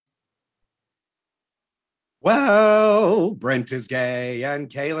Well, Brent is gay, and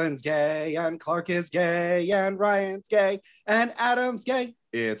Kaylin's gay, and Clark is gay, and Ryan's gay, and Adam's gay.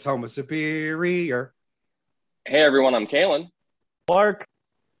 It's Homo Superior. Hey everyone, I'm Kalen, Clark.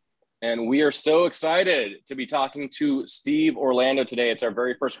 and we are so excited to be talking to Steve Orlando today. It's our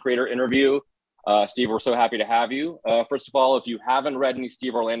very first creator interview. Steve, we're so happy to have you. First of all, if you haven't read any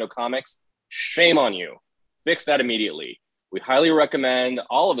Steve Orlando comics, shame on you. Fix that immediately. We highly recommend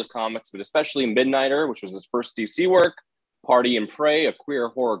all of his comics, but especially Midnighter, which was his first DC work, Party and Pray, a queer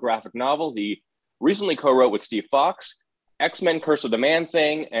horror graphic novel he recently co-wrote with Steve Fox, X-Men Curse of the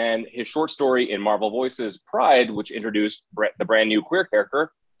Man-Thing, and his short story in Marvel Voices, Pride, which introduced the brand new queer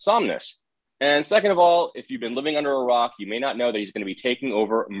character, Somnus. And second of all, if you've been living under a rock, you may not know that he's going to be taking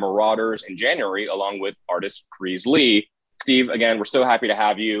over Marauders in January, along with artist Chris Lee. Steve, again, we're so happy to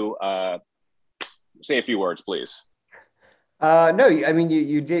have you. Say a few words, please. No, I mean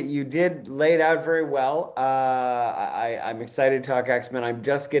you did lay it out very well. I'm excited to talk X-Men. I'm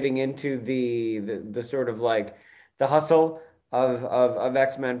just getting into the sort of like the hustle of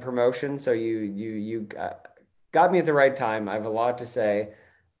X-Men promotion. So you got me at the right time. I have a lot to say.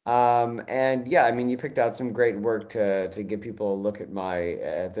 And yeah, I mean you picked out some great work to give people a look at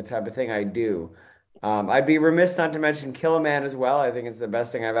the type of thing I do. I'd be remiss not to mention Kill a Man as well. I think it's the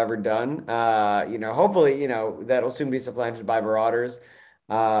best thing I've ever done. Hopefully, that'll soon be supplanted by Marauders.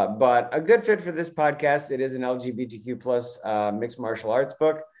 But a good fit for this podcast. It is an LGBTQ plus mixed martial arts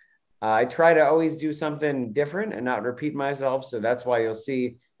book. I try to always do something different and not repeat myself. So that's why you'll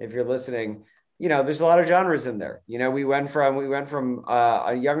see, if you're listening, there's a lot of genres in there. We went from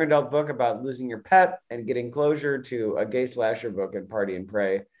a young adult book about losing your pet and getting closure to a gay slasher book at Party and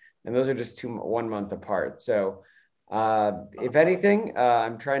Pray. And those are just 1 month apart. So if anything,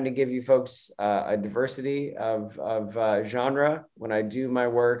 I'm trying to give you folks a diversity of genre when I do my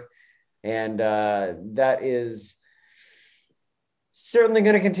work. And that is certainly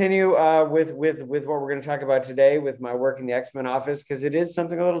going to continue with what we're going to talk about today with my work in the X-Men office, because it is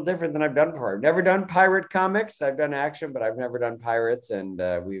something a little different than I've done before. I've never done pirate comics. I've done action, but I've never done pirates. And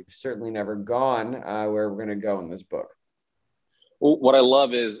we've certainly never gone where we're going to go in this book. What I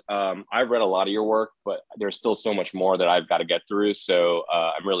love is I've read a lot of your work, but there's still so much more that I've got to get through. So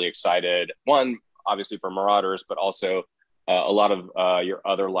I'm really excited. One, obviously for Marauders, but also a lot of your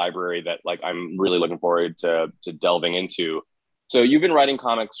other library that I'm really looking forward to delving into. So you've been writing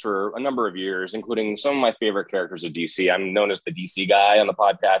comics for a number of years, including some of my favorite characters of DC. I'm known as the DC guy on the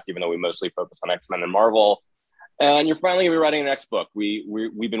podcast, even though we mostly focus on X-Men and Marvel. And you're finally going to be writing an next book.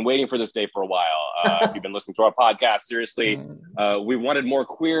 We've been waiting for this day for a while. If you've been listening to our podcast, seriously, we wanted more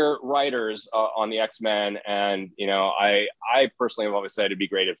queer writers on the X-Men. And, I personally have always said it'd be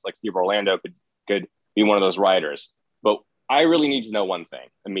great if Steve Orlando could be one of those writers. But I really need to know one thing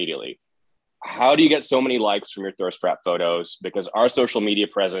immediately. How do you get so many likes from your thirst trap photos? Because our social media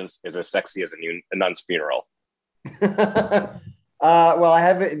presence is as sexy as a nun's funeral. Well, I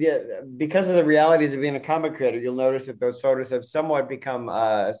have it because of the realities of being a comic creator. You'll notice that those photos have somewhat become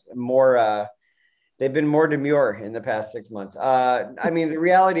more. They've been more demure in the past 6 months. I mean, the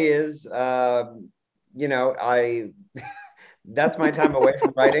reality is, that's my time away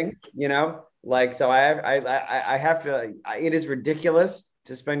from writing. So I have to. It is ridiculous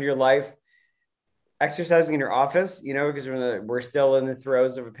to spend your life exercising in your office, because we're still in the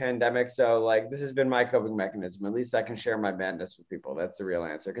throes of a pandemic. So this has been my coping mechanism. At least I can share my madness with people. That's the real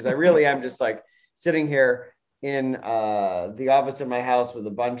answer. Because I really am just sitting here in the office of my house with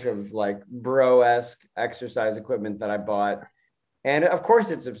a bunch of bro-esque exercise equipment that I bought. And of course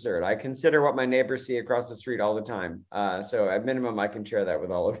it's absurd. I consider what my neighbors see across the street all the time. So at minimum, I can share that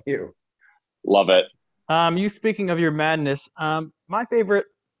with all of you. Love it. You speaking of your madness, my favorite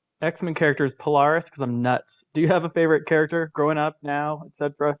X-Men character is Polaris because I'm nuts. Do you have a favorite character growing up, now,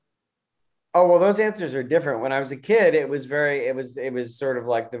 etc.? Oh, well, those answers are different. When I was a kid, it was sort of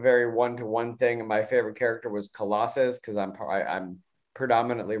like the very one-to-one thing. And my favorite character was Colossus because I'm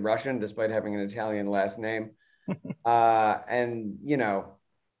predominantly Russian, despite having an Italian last name. And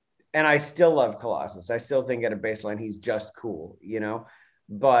I still love Colossus. I still think at a baseline, he's just cool,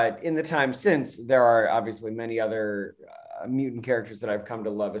 But in the time since, there are obviously many other mutant characters that I've come to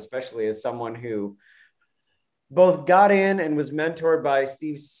love, especially as someone who both got in and was mentored by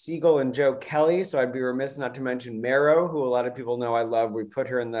Steve Siegel and Joe Kelly. So I'd be remiss not to mention Marrow, who a lot of people know I love. We put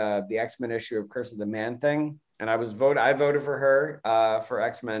her in the X-Men issue of Curse of the Man-Thing, and I voted for her for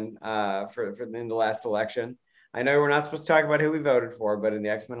X-Men for in the last election. I know we're not supposed to talk about who we voted for, but in the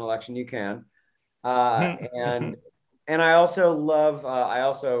X-Men election you can. And I also love,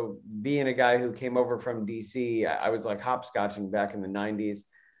 being a guy who came over from DC, I was hopscotching back in the 90s.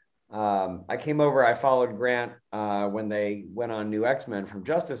 I came over, I followed Grant when they went on New X-Men from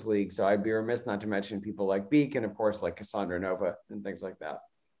Justice League. So I'd be remiss not to mention people like Beak and, of course, like Cassandra Nova and things like that.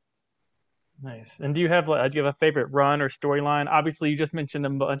 Nice. And do you have a favorite run or storyline? Obviously, you just mentioned a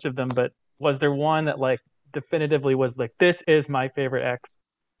bunch of them, but was there one that like definitively was like this is my favorite X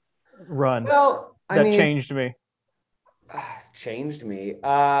run Well, I that mean, changed me? changed me.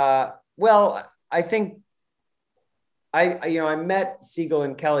 Well, I think I met Siegel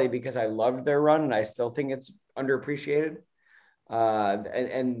and Kelly because I loved their run, and I still think it's underappreciated.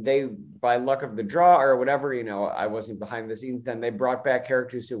 And they, by luck of the draw or whatever, I wasn't behind the scenes then. They brought back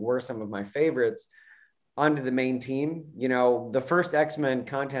characters who were some of my favorites onto the main team. The first X-Men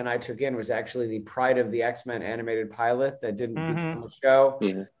content I took in was actually the Pride of the X-Men animated pilot that didn't become a show.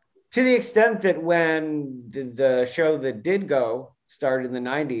 Mm-hmm. To the extent that when the show that did go started in the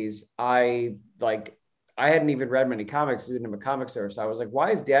 90s, I hadn't even read many comics, didn't have a comic store. So I was like,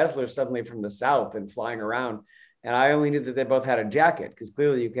 why is Dazzler suddenly from the South and flying around? And I only knew that they both had a jacket, because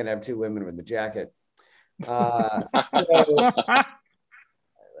clearly you can't have two women with a jacket. So,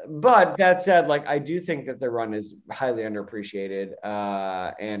 but that said, like, I do think that their run is highly underappreciated.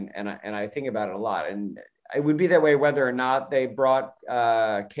 And I think about it a lot. And it would be that way whether or not they brought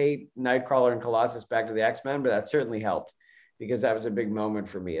Kate, Nightcrawler, and Colossus back to the X-Men, but that certainly helped, because that was a big moment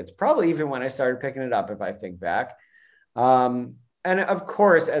for me. It's probably even when I started picking it up, if I think back. And of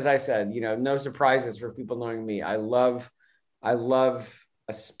course, as I said, no surprises for people knowing me. I love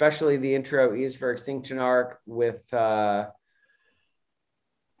especially the intro E's for Extinction arc with Grant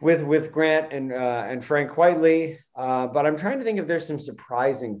and Frank Whiteley. But I'm trying to think if there's some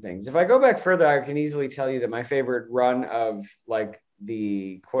surprising things. If I go back further, I can easily tell you that my favorite run of like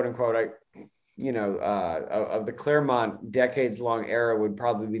the quote unquote, of the Claremont decades-long era would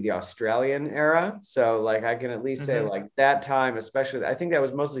probably be the Australian era. So like I can at least say like that time, especially, I think that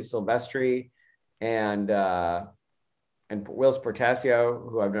was mostly Silvestri and Whilce Portacio,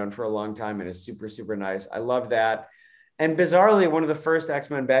 who I've known for a long time and is super, super nice. I love that. And bizarrely, one of the first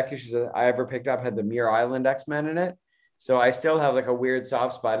X-Men back issues that I ever picked up had the Muir Island X-Men in it. So I still have like a weird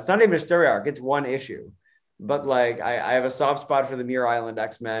soft spot. It's not even a story arc, it's one issue. But like I have a soft spot for the Muir Island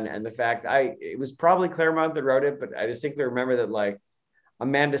X-Men, and the fact it was probably Claremont that wrote it, but I distinctly remember that like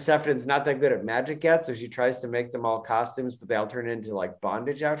Amanda Sefton's not that good at magic yet, so she tries to make them all costumes, but they all turn into like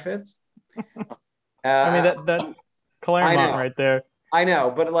bondage outfits. I mean that's Claremont right there. I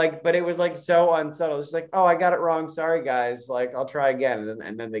know, but it was like so unsubtle. It's like, oh, I got it wrong. Sorry, guys. Like I'll try again,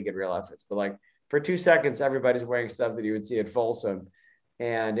 and then they get real outfits. But like for 2 seconds, everybody's wearing stuff that you would see at Folsom.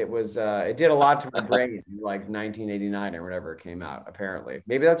 And it was it did a lot to my brain in like 1989 or whatever it came out, apparently.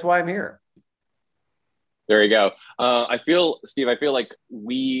 Maybe that's why I'm here. There you go. Steve, I feel like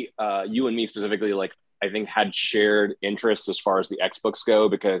we, you and me specifically, like I think had shared interests as far as the X books go,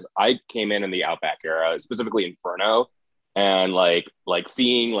 because I came in the Outback era, specifically Inferno, and like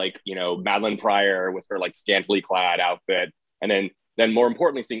seeing Madeline Pryor with her like scantily clad outfit, and then more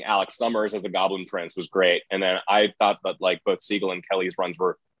importantly, seeing Alex Summers as the Goblin Prince was great. And then I thought that like both Siegel and Kelly's runs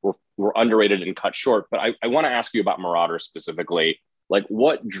were underrated and cut short. But I want to ask you about Marauders specifically. Like,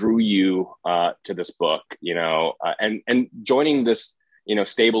 what drew you to this book? And joining this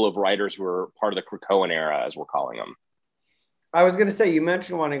stable of writers who are part of the Krakoan era, as we're calling them. I was going to say, you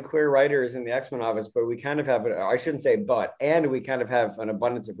mentioned wanting queer writers in the X-Men office, but we kind of have, I shouldn't say but, and we kind of have an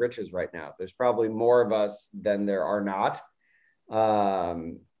abundance of riches right now. There's probably more of us than there are not.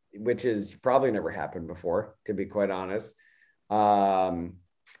 Which is probably never happened before, to be quite honest. And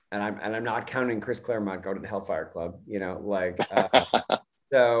I'm not counting Chris Claremont go to the Hellfire Club,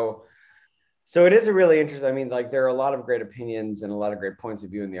 so it is a really interesting. I mean, like there are a lot of great opinions and a lot of great points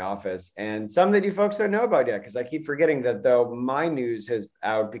of view in the office, and some that you folks don't know about yet, because I keep forgetting that though my news is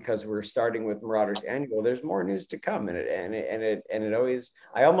out because we're starting with Marauders Annual, there's more news to come, and it always,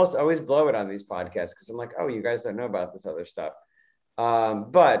 I almost always blow it on these podcasts because I'm like, oh, you guys don't know about this other stuff.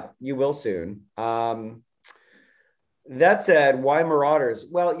 But you will soon. That said, why Marauders?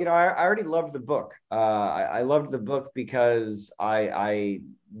 Well, I already loved the book. I loved the book because I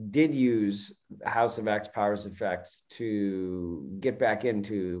did use House of X Powers Effects to get back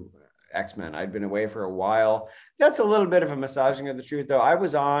into X-Men. I'd been away for a while. That's a little bit of a massaging of the truth, though. I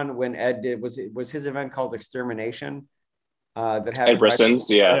was on when Ed did, was his event called Extermination? That happened. Ed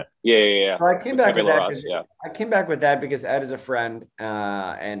Brisson's, yeah. So I came back with that. I came back with that because Ed is a friend,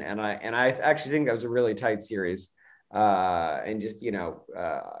 and I actually think that was a really tight series, and just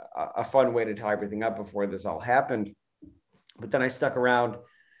a fun way to tie everything up before this all happened. But then I stuck around,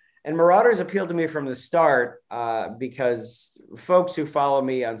 and Marauders appealed to me from the start because folks who follow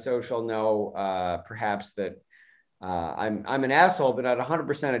me on social know perhaps that I'm an asshole, but not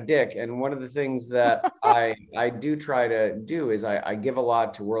 100% a dick. And one of the things that I do try to do is I give a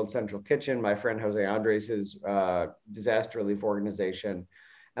lot to World Central Kitchen, my friend Jose Andres' disaster relief organization.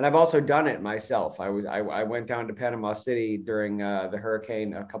 And I've also done it myself. I went down to Panama City during the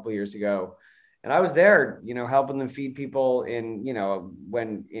hurricane a couple of years ago, and I was there, helping them feed people in,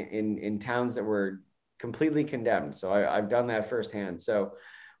 when in towns that were completely condemned. So I've done that firsthand. So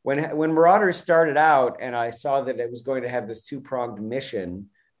when Marauders started out, and I saw that it was going to have this two-pronged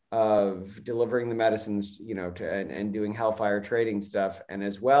mission of delivering the medicines, and doing Hellfire trading stuff, and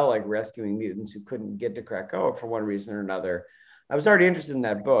as well like rescuing mutants who couldn't get to Krakoa for one reason or another, I was already interested in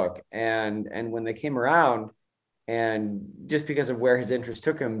that book. And when they came around, and just because of where his interest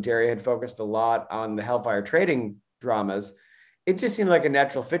took him, Jerry had focused a lot on the Hellfire trading dramas. It just seemed like a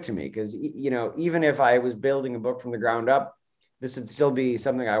natural fit to me because, even if I was building a book from the ground up, this would still be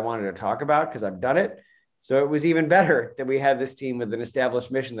something I wanted to talk about because I've done it. So it was even better that we had this team with an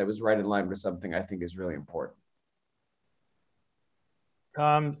established mission that was right in line with something I think is really important.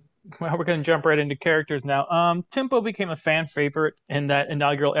 Well, we're going to jump right into characters now. Tempo became a fan favorite in that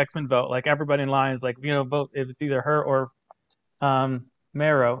inaugural X-Men vote. Like everybody in line is like, vote if it's either her or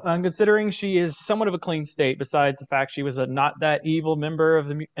Marrow. Considering she is somewhat of a clean state, besides the fact she was a not that evil member of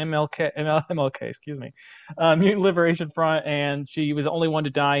the MLK, excuse me, Mutant Liberation Front, and she was the only one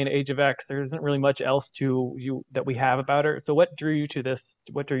to die in Age of X. There isn't really much else to you that we have about her. So what drew you to this?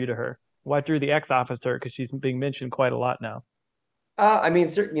 What drew you to her? What drew the X office to her? Because she's being mentioned quite a lot now. We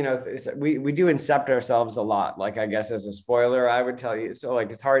do incept ourselves a lot. Like, I guess as a spoiler, I would tell you. So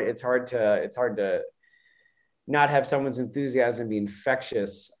like, it's hard to not have someone's enthusiasm be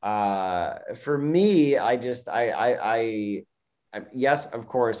infectious. For me, yes, of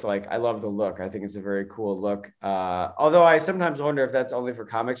course, like I love the look. I think it's a very cool look. Although I sometimes wonder if that's only for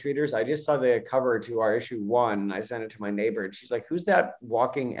comics readers. I just saw the cover to our issue 1, and I sent it to my neighbor, and she's like, "Who's that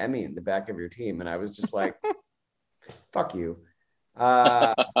walking Emmy in the back of your team?" And I was just like, "Fuck you."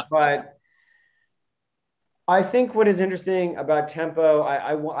 But I think what is interesting about Tempo,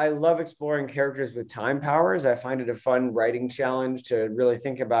 I love exploring characters with time powers. I find it a fun writing challenge to really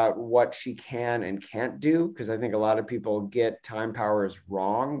think about what she can and can't do, because I think a lot of people get time powers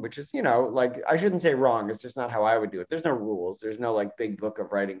wrong, which is, like, I shouldn't say wrong. It's just not how I would do it. There's no rules. There's no like big book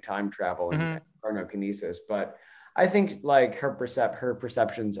of writing time travel and chronokinesis. But I think like her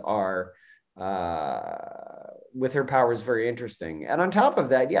perceptions are with her powers very interesting. And on top of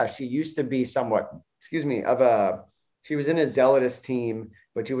that, yeah, she used to be somewhat, she was in a Zealotous team,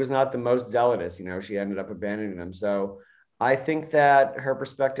 but she was not the most Zealotous. She ended up abandoning them. So I think that her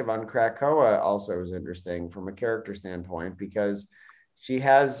perspective on Krakoa also is interesting from a character standpoint, because she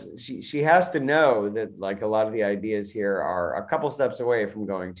has to know that like a lot of the ideas here are a couple steps away from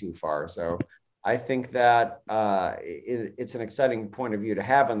going too far. So I think that it's an exciting point of view to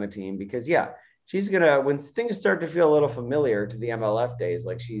have on the team, because she's gonna, when things start to feel a little familiar to the MLF days,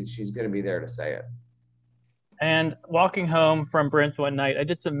 like she's gonna be there to say it. And walking home from Brent's one night, I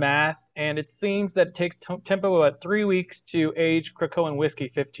did some math, and it seems that it takes Tempo about 3 weeks to age Krakoan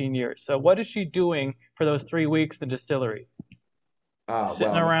whiskey 15 years. So what is she doing for those 3 weeks in the distillery? Sitting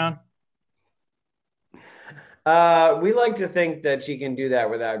around? We like to think that she can do that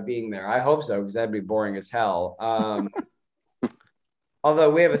without being there. I hope so, because that'd be boring as hell.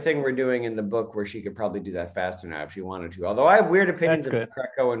 Although we have a thing we're doing in the book where she could probably do that faster now if she wanted to. Although I have weird opinions about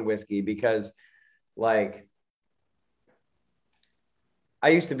Krakoan whiskey, because like I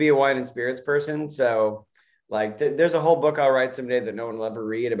used to be a wine and spirits person. So like there's a whole book I'll write someday that no one will ever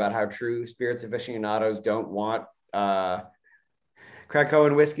read about how true spirits aficionados don't want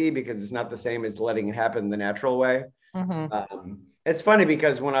Krakoan whiskey, because it's not the same as letting it happen the natural way. It's funny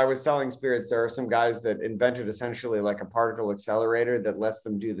because when I was selling spirits, there are some guys that invented essentially like a particle accelerator that lets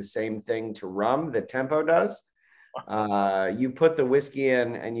them do the same thing to rum that Tempo does. You put the whiskey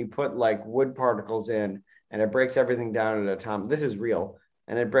in and you put like wood particles in, and it breaks everything down at atomic. This is real.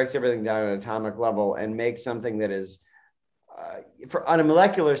 And it breaks everything down at atomic level and makes something that is on a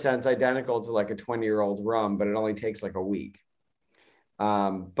molecular sense, identical to like a 20-year-old rum, but it only takes like a week.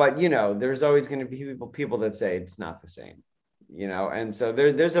 But there's always going to be people that say it's not the same, and so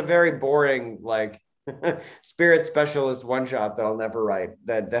there's a very boring like spirit specialist one shot that I'll never write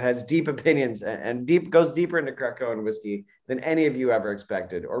that has deep opinions and goes deeper into Krakoan whiskey than any of you ever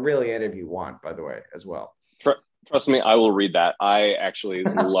expected, or really any of you want, by the way, as well. Trust me, I will read that. I actually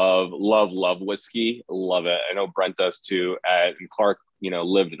love whiskey. Love it. I know Brent does too. And Clark,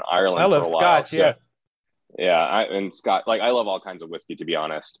 lived in Ireland. I love for a while, Scotch. so, yes. Yeah, and Scott, like I love all kinds of whiskey, to be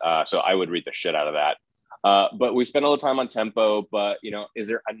honest. So I would read the shit out of that. But we spent all the time on Tempo. But is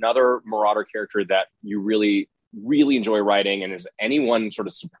there another Marauder character that you really really enjoy writing, and has anyone sort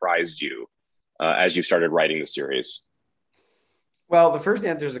of surprised you as you started writing the series? Well, the first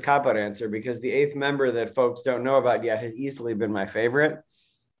answer is a cop-out answer because the eighth member that folks don't know about yet has easily been my favorite.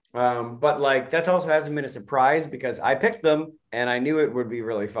 But like that also hasn't been a surprise because I picked them and I knew it would be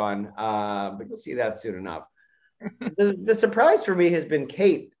really fun. But you'll see that soon enough. The surprise for me has been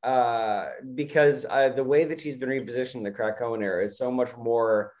Kate, because the way that she's been repositioned in the Krakoan era is so much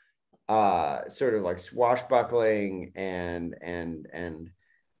more sort of like swashbuckling and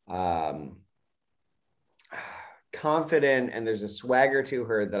confident, and there's a swagger to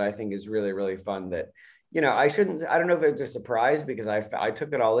her that I think is really, really fun. That, I don't know if it's a surprise because I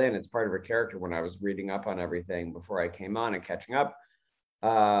took it all in. It's part of her character when I was reading up on everything before I came on and catching up.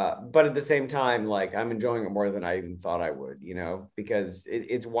 But at the same time, like I'm enjoying it more than I even thought I would, because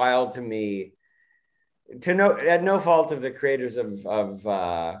it's wild to me to know, at no fault of the creators of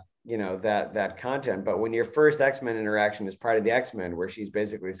that content. But when your first X-Men interaction is Pride of the X-Men, where she's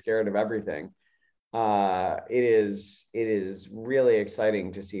basically scared of everything, it is really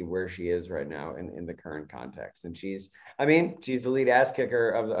exciting to see where she is right now in the current context. And she's the lead ass kicker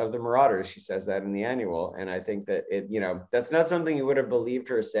of the Marauders. She says that in the annual. And I think that that's not something you would have believed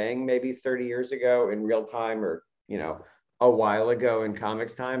her saying maybe 30 years ago in real time, or, a while ago in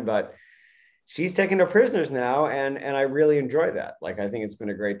comics time, but she's taking no prisoners now. And I really enjoy that. Like, I think it's been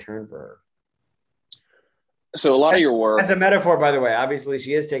a great turn for her. So a lot of your work, as a metaphor, by the way, obviously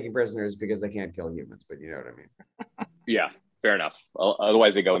she is taking prisoners because they can't kill humans, but you know what I mean? Yeah, fair enough.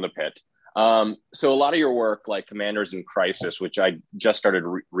 Otherwise they go in the pit. So a lot of your work, like Commanders in Crisis, which I just started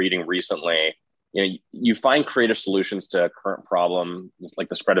reading recently, you find creative solutions to current problems, like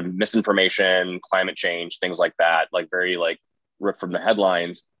the spread of misinformation, climate change, things like that, like very like ripped from the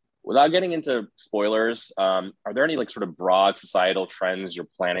headlines. Without getting into spoilers, are there any like sort of broad societal trends you're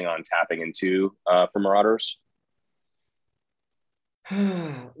planning on tapping into for Marauders?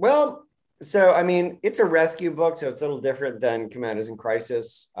 Well, so it's a rescue book, so it's a little different than Commanders in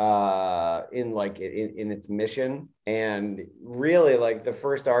Crisis in its mission. And really, like the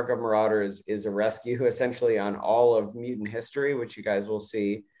first arc of Marauders is a rescue essentially on all of mutant history, which you guys will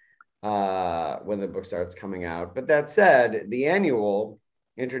see when the book starts coming out. But that said, the annual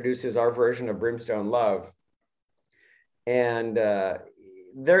introduces our version of Brimstone Love, and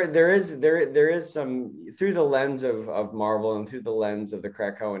there is some, through the lens of Marvel and through the lens of the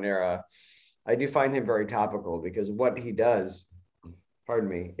Krakoan era, I do find him very topical, because what he does,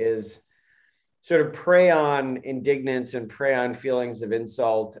 is sort of prey on indignance and prey on feelings of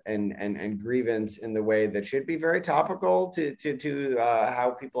insult and grievance in the way that should be very topical to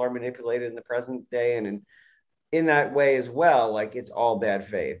how people are manipulated in the present day. And in that way as well, like it's all bad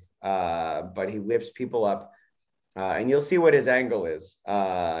faith, but he lifts people up. And you'll see what his angle is,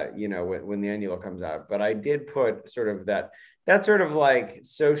 when the annual comes out. But I did put sort of that sort of like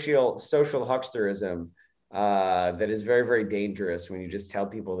social hucksterism that is very, very dangerous when you just tell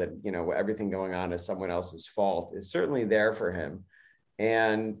people that, everything going on is someone else's fault, is certainly there for him.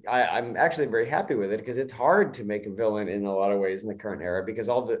 And I'm actually very happy with it, because it's hard to make a villain in a lot of ways in the current era, because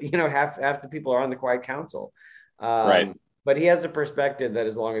all the, half the people are on the Quiet Council. Right. But he has a perspective that,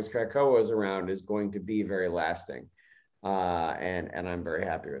 as long as Krakoa is around, is going to be very lasting. And I'm very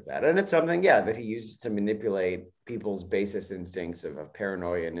happy with that. And it's something, that he uses to manipulate people's basest instincts of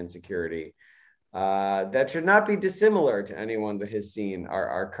paranoia and insecurity. That should not be dissimilar to anyone that has seen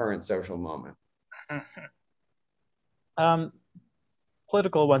our current social moment.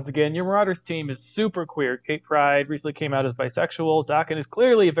 Political once again. Your Marauders team is super queer. Kate Pryde recently came out as bisexual. Daken is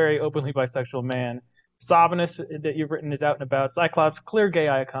clearly a very openly bisexual man. Sovinus, that you've written, is out and about. Cyclops, clear gay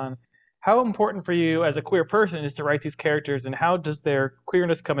icon. How important for you as a queer person is to write these characters, and how does their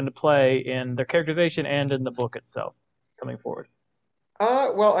queerness come into play in their characterization and in the book itself coming forward?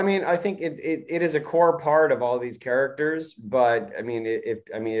 Well, I think it is a core part of all these characters, but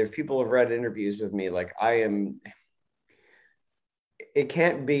if people have read interviews with me, like it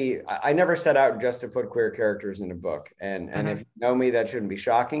can't be, I never set out just to put queer characters in a book. And if you know me, that shouldn't be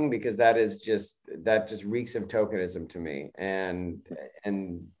shocking, because that just reeks of tokenism to me. And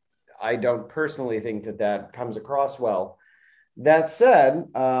I don't personally think that comes across well. That said,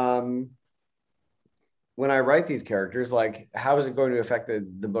 when I write these characters, like, how is it going to affect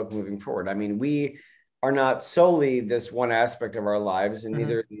the book moving forward? We are not solely this one aspect of our lives in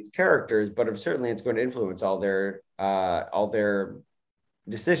either of these characters, but certainly it's going to influence all their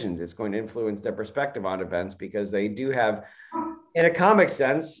decisions. It's going to influence their perspective on events, because they do have, in a comic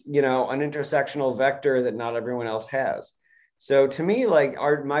sense, an intersectional vector that not everyone else has. So to me, like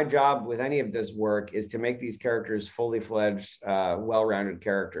my job with any of this work is to make these characters fully fledged, well-rounded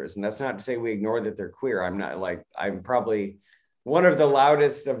characters. And that's not to say we ignore that they're queer. I'm probably one of the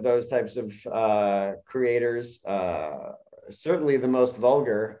loudest of those types of creators, certainly the most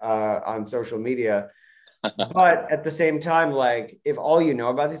vulgar on social media. But at the same time, like if all you know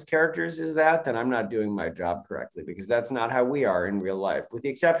about these characters is that, then I'm not doing my job correctly, because that's not how we are in real life, with the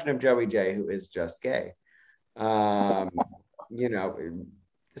exception of Joey J, who is just gay. Um, you know,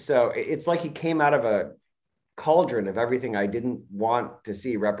 so it's like he came out of a cauldron of everything I didn't want to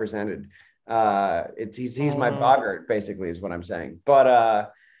see represented. He's my boggart, basically, is what I'm saying.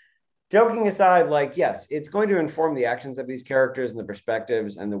 But joking aside, like, yes, it's going to inform the actions of these characters and the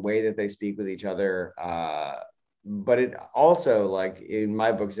perspectives and the way that they speak with each other. But it also, like in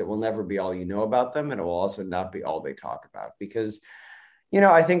my books, it will never be all you know about them, and it will also not be all they talk about, because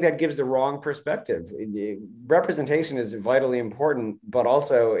I think that gives the wrong perspective. Representation is vitally important, but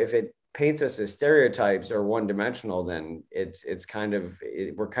also if it paints us as stereotypes or one dimensional, then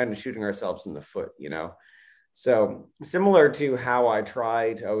we're kind of shooting ourselves in the foot, So similar to how I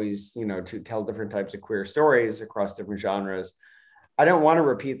try to always, to tell different types of queer stories across different genres, I don't want to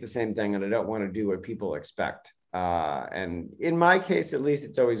repeat the same thing, and I don't want to do what people expect. And in my case, at least,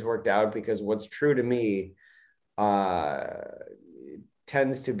 it's always worked out, because what's true to me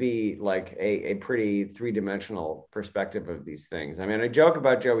tends to be like a pretty three-dimensional perspective of these things. I mean, I joke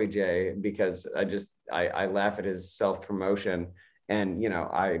about Joey J because I laugh at his self-promotion, and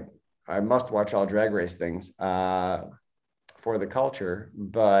I must watch all Drag Race things for the culture.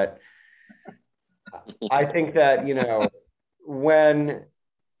 But I think that when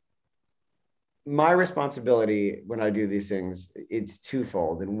my responsibility when I do these things, it's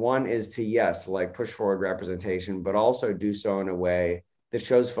twofold. And one is to, yes, like push forward representation, but also do so in a way that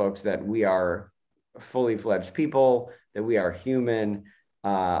shows folks that we are fully fledged people, that we are human,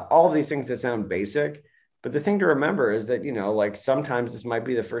 all of these things that sound basic. But the thing to remember is that, like sometimes this might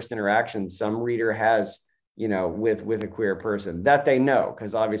be the first interaction some reader has, with a queer person that they know,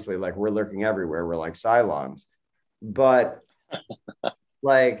 because obviously, like, we're lurking everywhere. We're like Cylons. But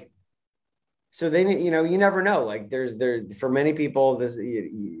like, so they, you never know. Like for many people,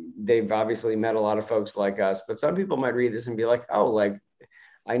 they've obviously met a lot of folks like us, but some people might read this and be like, oh, like,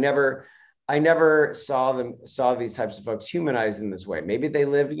 I never saw these types of folks humanized in this way. Maybe they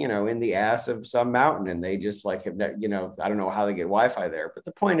live, in the ass of some mountain, and they just like have, I don't know how they get Wi-Fi there. But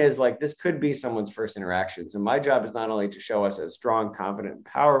the point is, like, this could be someone's first interactions. And my job is not only to show us as strong, confident, and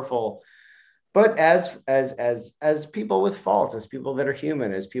powerful, but as people with faults, as people that are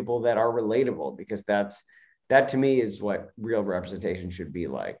human, as people that are relatable, because that to me is what real representation should be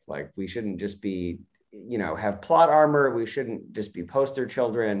like. Like, we shouldn't just be, have plot armor. We shouldn't just be poster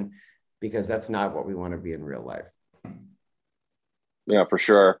children, because that's not what we want to be in real life. Yeah, for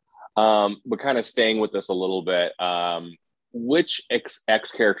sure. But kind of staying with this a little bit, which X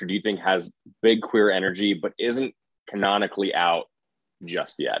character do you think has big queer energy but isn't canonically out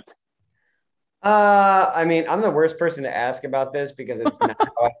just yet? I mean, I'm the worst person to ask about this, because it's not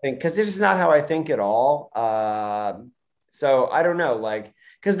how I think, because it's not how I think at all. So I don't know, like,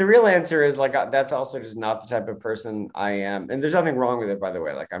 because the real answer is, like, that's also just not the type of person I am. And there's nothing wrong with it, by the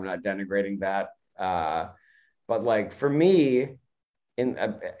way. Like, I'm not denigrating that. But like, for me,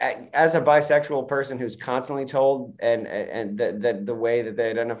 as a bisexual person who's constantly told and that the way that they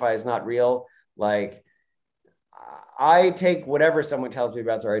identify is not real, like, I take whatever someone tells me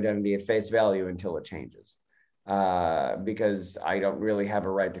about their identity at face value until it changes, because I don't really have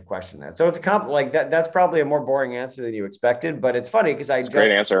a right to question that. So it's like that. That's probably a more boring answer than you expected, but it's funny because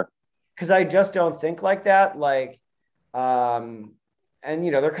great answer. Because I just don't think like that. Like, and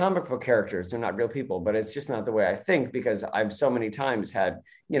they're comic book characters; they're not real people. But it's just not the way I think, because I've so many times had,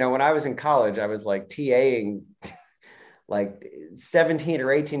 when I was in college, I was like TAing like 17 or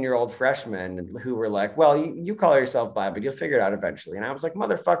 18-year-old freshmen who were like, well, you call yourself bi, but you'll figure it out eventually. And I was like,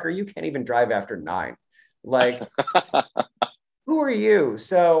 motherfucker, you can't even drive after 9. Like, who are you?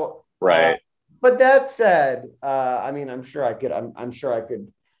 So, right. But that said, I mean, I'm sure I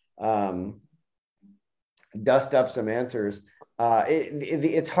could dust up some answers.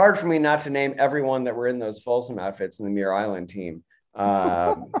 It's hard for me not to name everyone that were in those Folsom outfits in the Muir Island team.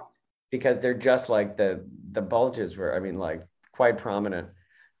 Because they're just like the bulges were, I mean, like, quite prominent.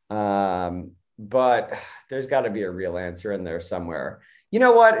 But there's got to be a real answer in there somewhere. You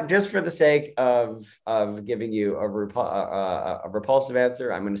know what? Just for the sake of giving you a repulsive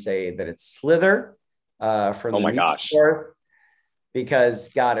answer, I'm going to say that it's Slither from Oh my gosh. Store, because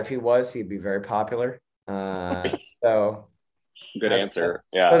God, if he was, he'd be very popular. So good answer.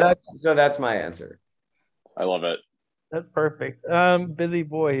 Yeah. So that's my answer. I love it. That's perfect. Busy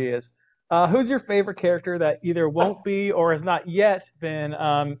boy he is. Who's your favorite character that either won't be or has not yet been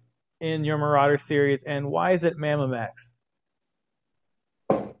in your Marauder series, and why is it Mama Max?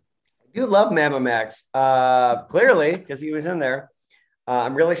 I do love Mama Max, clearly, because he was in there.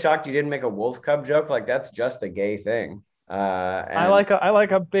 I'm really shocked you didn't make a wolf cub joke. Like, that's just a gay thing. And I like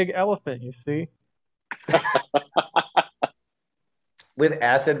a big elephant. You see? with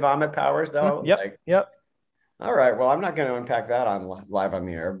acid vomit powers, though. Yep. Like, Yep. all right. Well, I'm not going to unpack that on live on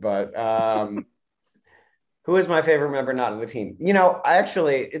the air, but who is my favorite member not in the team?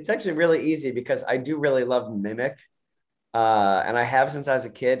 It's actually really easy because I do really love Mimic. And I have since I was a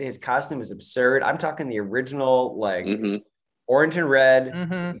kid. His costume is absurd. I'm talking the original, like orange and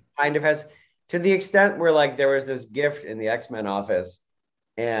red, kind of has, to the extent where like there was this gift in the X-Men office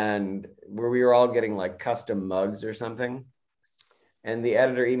and where we were all getting like custom mugs or something. And the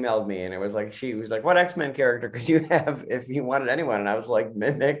editor emailed me and it was like, she was like, what X-Men character could you have if you wanted anyone? And I was like,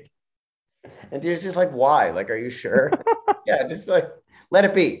 Mimic. And she was just like, why? Like, are you sure? Yeah, just like, let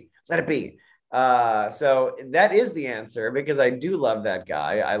it be. Let it be. So that is the answer because I do love that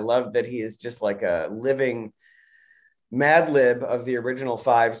guy. I love that he is just like a living Mad Lib of the original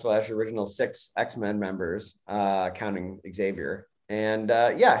 5/original 6 X-Men members, counting Xavier. And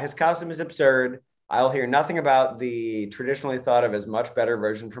yeah, his costume is absurd. I'll hear nothing about the traditionally thought of as much better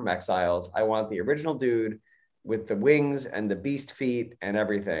version from Exiles. I want the original dude with the wings and the beast feet and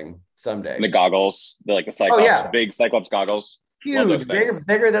everything someday. And the goggles, the Cyclops, big Cyclops goggles. Huge,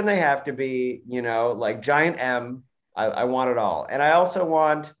 bigger than they have to be, like giant M. I want it all. And I also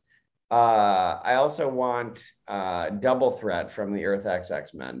want Double Threat from the Earth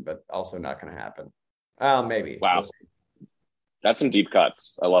X-Men, but also not going to happen. Maybe. Wow. We'll that's some deep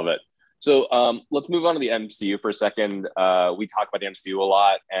cuts. I love it. So let's move on to the MCU for a second. We talk about the MCU a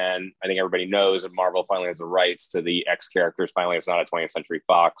lot, and I think everybody knows that Marvel finally has the rights to the X characters. Finally, it's not a 20th Century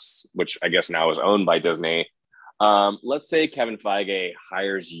Fox, which I guess now is owned by Disney. Let's say Kevin Feige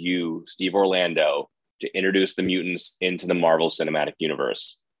hires you, Steve Orlando, to introduce the mutants into the Marvel Cinematic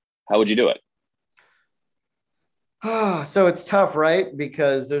Universe. How would you do it? So it's tough, right?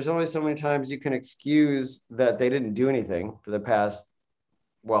 Because there's only so many times you can excuse that they didn't do anything for the past,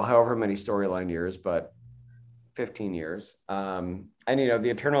 well, however many storyline years, but 15 years. And, the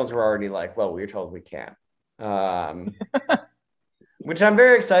Eternals were already like, well, we were told we can't. Which I'm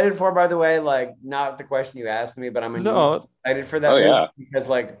very excited for, by the way. Like, not the question you asked me, but I'm excited for that movie because,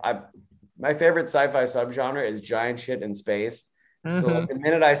 like, my favorite sci-fi subgenre is giant shit in space. So like, the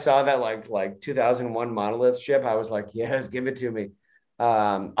minute I saw that like 2001 Monolith ship, I was like, yes, give it to me.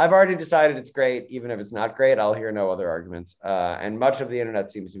 I've already decided it's great. Even if it's not great, I'll hear no other arguments. And much of the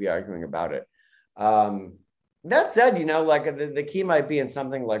internet seems to be arguing about it. That said, like the key might be in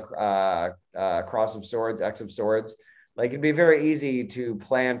something like Cross of Swords, X of Swords. Like, it'd be very easy to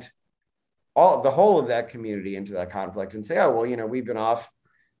plant the whole of that community into that conflict and say, oh, well, we've been off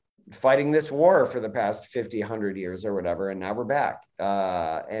fighting this war for the past 50, 100 years or whatever, and now we're back.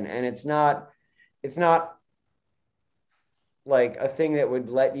 And it's not like a thing that would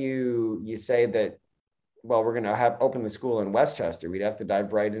let you say that, well, we're going to open the school in Westchester. We'd have to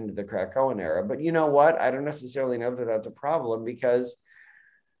dive right into the Krakoan era. But you know what? I don't necessarily know that that's a problem because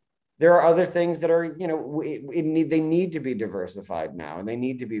there are other things that are, they need to be diversified now, and they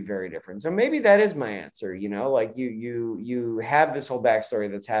need to be very different. So maybe that is my answer. Like you have this whole backstory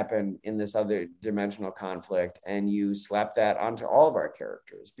that's happened in this other dimensional conflict, and you slap that onto all of our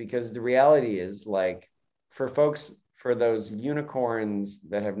characters, because the reality is, like, for those unicorns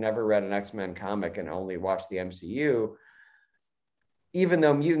that have never read an X-Men comic and only watched the MCU, even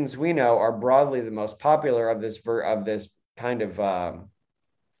though mutants we know are broadly the most popular of this kind of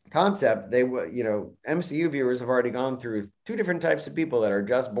concept, MCU viewers have already gone through two different types of people that are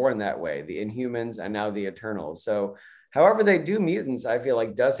just born that way, the Inhumans and now the Eternals. So however they do mutants, I feel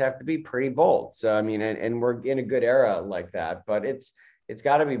like does have to be pretty bold. So I mean, and we're in a good era like that, but it's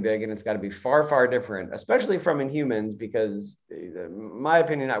got to be big, and it's got to be far, far different, especially from Inhumans, because my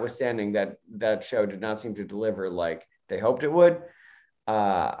opinion notwithstanding, that show did not seem to deliver like they hoped it would.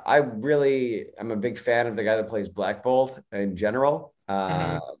 I really am a big fan of the guy that plays Black Bolt in general.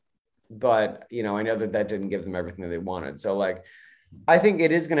 But, I know that didn't give them everything that they wanted. So, like, I think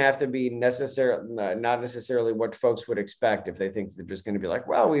it is going to have to be not necessarily what folks would expect if they think they're just going to be like,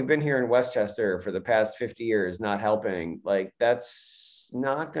 well, we've been here in Westchester for the past 50 years, not helping. Like, that's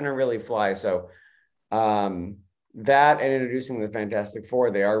not going to really fly. So, that and introducing the Fantastic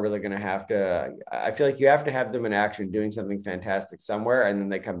Four, they are really going to have to, I feel like you have to have them in action doing something fantastic somewhere, and then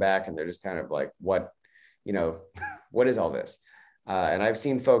they come back and they're just kind of like, what is all this? And I've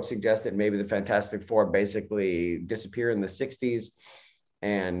seen folks suggest that maybe the Fantastic Four basically disappear in the 60s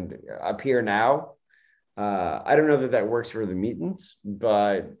and appear now. I don't know that that works for the mutants,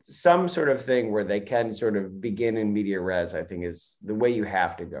 but some sort of thing where they can sort of begin in media res, I think, is the way you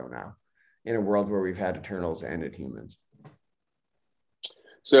have to go now in a world where we've had Eternals and Inhumans.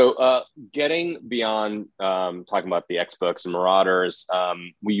 So getting beyond talking about the X books and Marauders,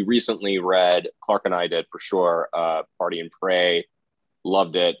 we recently read, Clark and I did for sure, Party and Pray,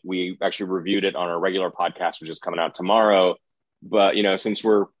 loved it. We actually reviewed it on our regular podcast, which is coming out tomorrow. But, you know, since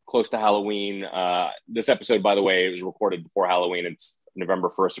we're close to Halloween, this episode, by the way, it was recorded before Halloween. It's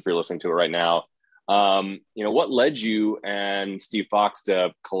November 1st if you're listening to it right now. You know, what led you and Steve Fox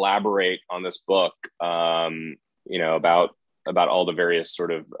to collaborate on this book, you know, about all the various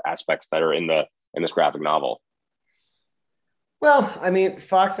sort of aspects that are in this graphic novel? Well, I mean,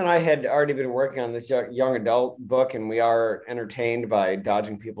 Fox and I had already been working on this young adult book, and we are entertained by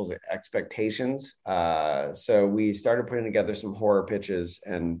dodging people's expectations. So we started putting together some horror pitches,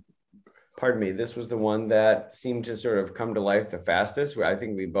 and pardon me, this was the one that seemed to sort of come to life the fastest. I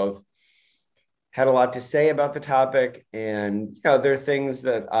think we both had a lot to say about the topic, and you know, there are things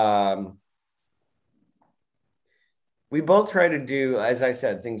that we both try to do, as I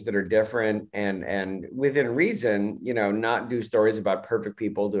said, things that are different and within reason, you know, not do stories about perfect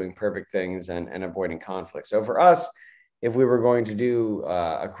people doing perfect things and avoiding conflict. So for us, if we were going to do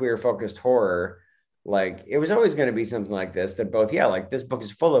a queer focused horror, like it was always going to be something like this, that both, yeah, like this book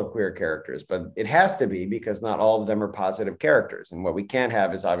is full of queer characters, but it has to be because not all of them are positive characters. And what we can't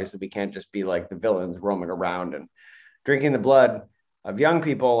have is obviously we can't just be like the villains roaming around and drinking the blood of young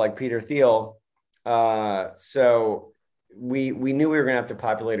people like Peter Thiel. So we knew we were going to have to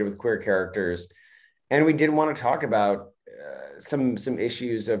populate it with queer characters, and we did want to talk about some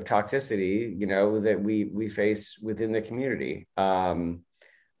issues of toxicity, you know, that we face within the community,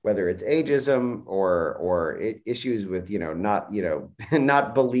 whether it's ageism or issues with, you know, not, you know,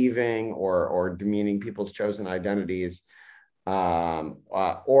 not believing or demeaning people's chosen identities,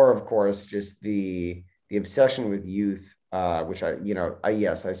 or of course just the obsession with youth. Which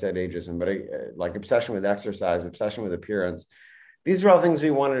yes, I said ageism, but like obsession with exercise, obsession with appearance. These are all things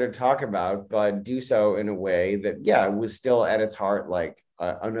we wanted to talk about, but do so in a way that, yeah, was still at its heart like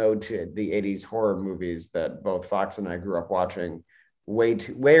an ode to the 80s horror movies that both Fox and I grew up watching way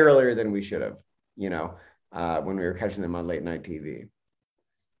earlier than we should have, you know, when we were catching them on late night TV.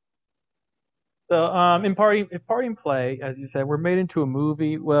 So, in Party and Play, as you said, were made into a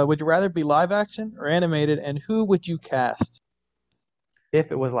movie. Well, would you rather be live action or animated, and who would you cast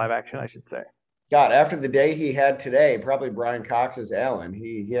if it was live action, I should say? God, after the day he had today, probably Brian Cox as Alan.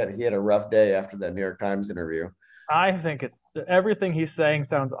 He had a rough day after that New York Times interview. I think everything he's saying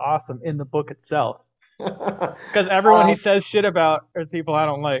sounds awesome in the book itself. Because everyone he says shit about are people I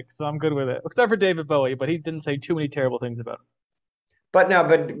don't like, so I'm good with it. Except for David Bowie, but he didn't say too many terrible things about him. But no,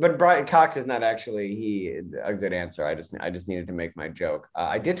 but Brian Cox is not actually a good answer. I just needed to make my joke.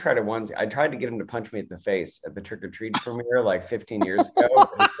 I did try to I tried to get him to punch me in the face at the Trick or Treat premiere like 15 years ago.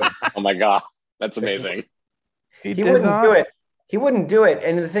 Oh my God, that's amazing. He wouldn't do it. He wouldn't do it.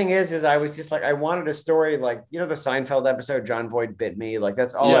 And the thing is I was just like, I wanted a story like, you know, the Seinfeld episode, John Voight bit me. Like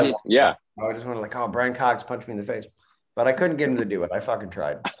that's all I wanted. Yeah. I just wanted like, oh, Brian Cox punched me in the face, but I couldn't get him to do it. I fucking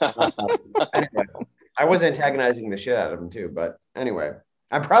tried. Anyway. I was antagonizing the shit out of him too, but anyway,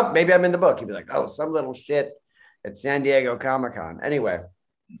 maybe I'm in the book. He'd be like, oh, some little shit at San Diego Comic-Con. Anyway,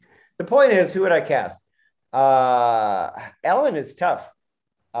 the point is, who would I cast? Ellen is tough.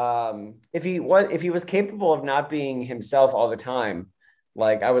 If he was capable of not being himself all the time,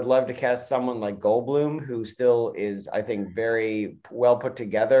 like I would love to cast someone like Goldblum, who still is, I think, very well put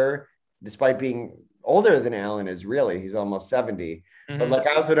together, despite being older than Alan is. Really, he's almost 70. But like,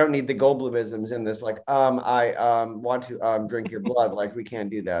 I also don't need the Goldblumisms in this. Like, I want to drink your blood. Like, we can't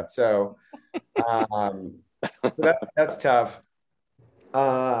do that. So that's tough.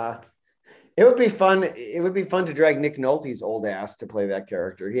 It would be fun. It would be fun to drag Nick Nolte's old ass to play that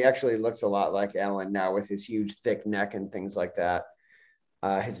character. He actually looks a lot like Alan now with his huge, thick neck and things like that.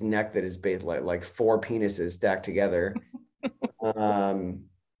 His neck that is basically like 4 penises stacked together. And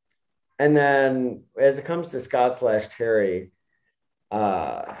then as it comes to Scott/Terry,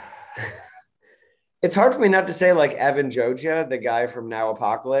 it's hard for me not to say like Evan Jogia, the guy from Now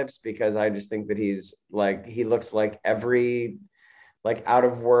Apocalypse, because I just think that he looks like every like out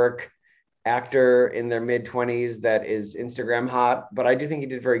of work actor in their mid-20s that is Instagram hot. But I do think he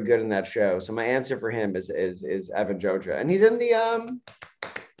did very good in that show. So my answer for him is Evan Jogia, and he's in the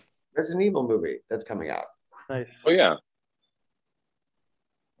Resident Evil movie that's coming out. Nice. Oh yeah.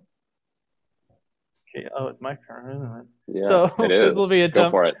 Okay, oh, it's my turn, isn't it? Yeah, So it this will is. be a Go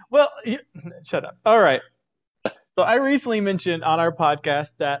dumb. for it. Well, shut up. All right. So I recently mentioned on our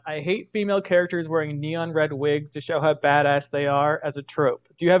podcast that I hate female characters wearing neon red wigs to show how badass they are as a trope.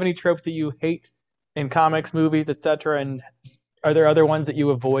 Do you have any tropes that you hate in comics, movies, etc.? And are there other ones that you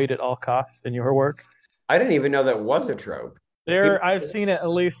avoid at all costs in your work? I didn't even know that was a trope. I've seen it at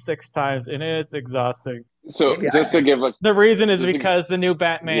least 6 times, and it's exhausting. So Maybe just to give a The reason is Just to- because the new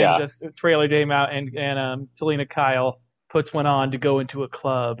Batman Yeah. trailer came out, and Selena Kyle puts one on to go into a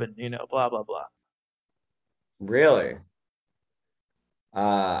club, and blah blah blah. Really?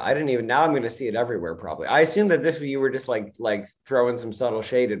 I didn't even. Now I'm going to see it everywhere. Probably. I assume that you were just like throwing some subtle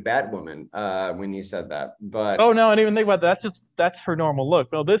shade at Batwoman when you said that. But Oh no, I didn't even think about that. That's her normal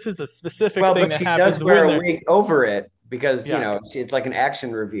look. No, this is a specific thing but that she happens does wear when a wig over it because Yeah. it's like an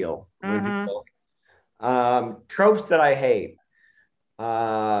action reveal. When Mhm. people, tropes that I hate.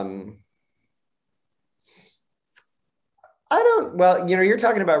 I don't, well, you're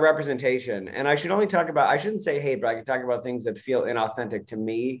talking about representation, and I shouldn't say hate, but I can talk about things that feel inauthentic to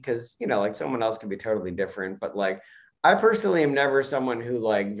me because, like someone else can be totally different. But like, I personally am never someone who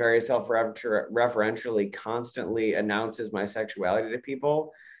like very self-referentially constantly announces my sexuality to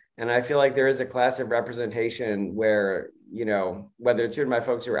people. And I feel like there is a class of representation where, whether it's my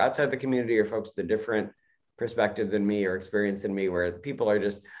folks who are outside the community or folks with a different perspective than me or experience than me, where people are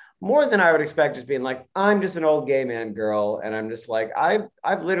just more than I would expect, just being like, I'm just an old gay man girl. And I'm just like,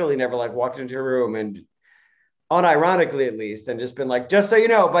 I've literally never like walked into a room and unironically at least, and just been like, just so you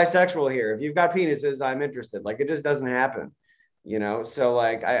know, bisexual here. If you've got penises, I'm interested. Like, it just doesn't happen, So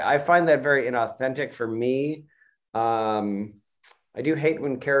like, I find that very inauthentic for me. I do hate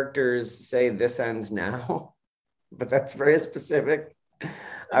when characters say this ends now, but that's very specific.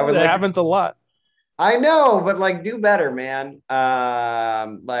 That happens a lot. I know, but like, do better, man.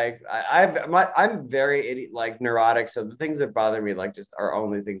 Like I'm very neurotic, so the things that bother me like just are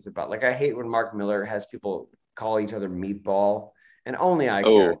only things that bother. Like, I hate when Mark Miller has people call each other meatball, and only I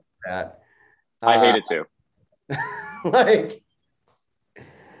care about that. I hate it too. Like,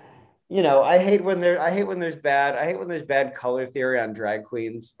 I hate when there's bad color theory on drag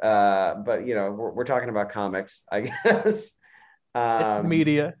queens. But we're talking about comics, I guess. It's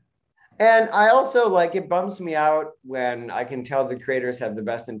media. And I also like, it bums me out when I can tell the creators have the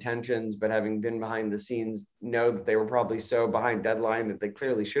best intentions, but having been behind the scenes, know that they were probably so behind deadline that they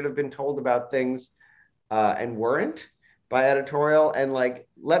clearly should have been told about things and weren't by editorial. And like,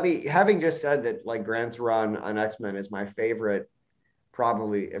 having just said that, like, Grant's run on X-Men is my favorite,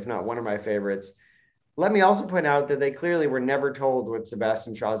 probably, if not one of my favorites. Let me also point out that they clearly were never told what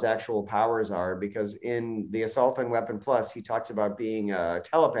Sebastian Shaw's actual powers are, because in the Assault on Weapon Plus, he talks about being a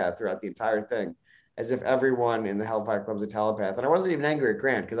telepath throughout the entire thing, as if everyone in the Hellfire Club's a telepath. And I wasn't even angry at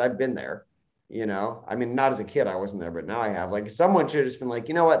Grant because I've been there, I mean, not as a kid, I wasn't there, but now I have. Like, someone should have just been like,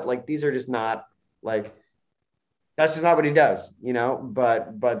 you know what? Like, these are just not like, that's just not what he does,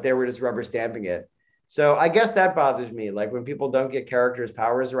 but they were just rubber stamping it. So I guess that bothers me, like when people don't get characters'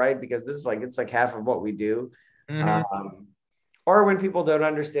 powers right, because this is like, it's like half of what we do. Mhm. Or when people don't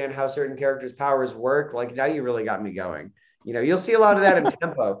understand how certain characters' powers work, like, now you really got me going. You'll see a lot of that in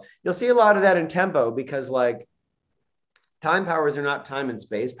Tempo. You'll see a lot of that in Tempo because like time powers are not time and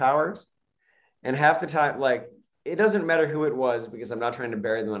space powers. And half the time, like, it doesn't matter who it was, because I'm not trying to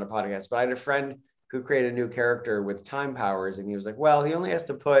bury them on a podcast, but I had a friend who created a new character with time powers. And he was like, well, he only has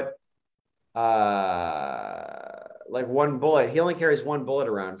to put like one bullet. He only carries one bullet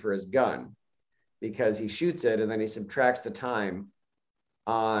around for his gun because he shoots it and then he subtracts the time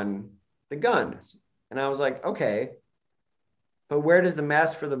on the gun. And I was like, okay, but where does the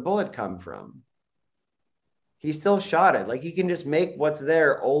mass for the bullet come from? He still shot it. Like, he can just make what's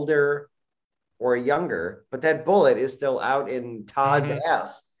there older or younger, but that bullet is still out in Todd's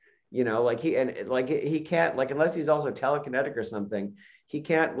ass. Like, he can't, like, unless he's also telekinetic or something, he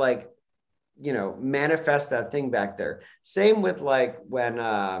can't like, manifest that thing back there. Same with like when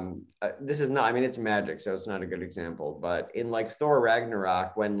this is not, I mean, it's magic, so it's not a good example, but in like Thor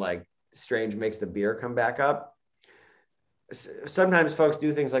Ragnarok, when like Strange makes the beer come back up, sometimes folks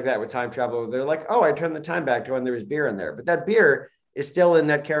do things like that with time travel. They're like, oh, I turned the time back to when there was beer in there, but that beer is still in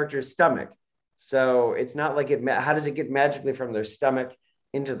that character's stomach. So it's not like how does it get magically from their stomach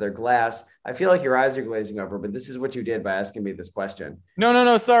into their glass? I feel like your eyes are glazing over, but this is what you did by asking me this question.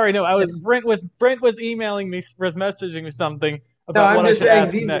 No, sorry. No, Brent was emailing me, was messaging me something No, about I'm what just I should saying,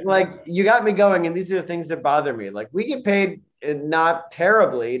 ask these, next. like, you got me going, and these are the things that bother me. Like, we get paid not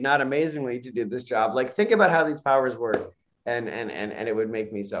terribly, not amazingly to do this job. Like, think about how these powers work. and it would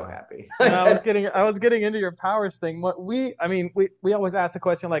make me so happy. And I was getting into your powers thing. We always ask the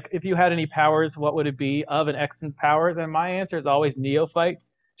question like, if you had any powers, what would it be of an X's powers? And my answer is always neophytes,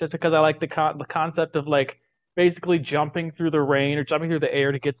 just because I like the concept of like basically jumping through the rain or jumping through the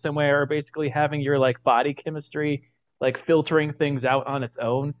air to get somewhere, or basically having your like body chemistry like filtering things out on its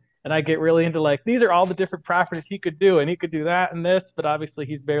own. And I get really into like, these are all the different properties he could do, and he could do that and this, but obviously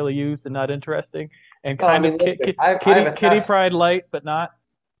he's barely used and not interesting, and Well, I kind mean, of listen, kitty pride light, but not.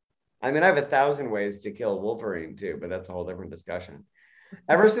 I mean, I have 1,000 ways to kill Wolverine too, but that's a whole different discussion.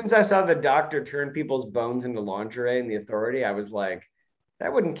 Ever since I saw the Doctor turn people's bones into lingerie in The Authority, I was like,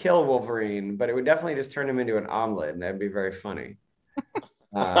 that wouldn't kill Wolverine, but it would definitely just turn him into an omelet, and that'd be very funny.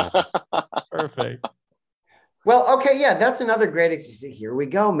 Perfect. Well, okay, yeah, that's another great example. Here we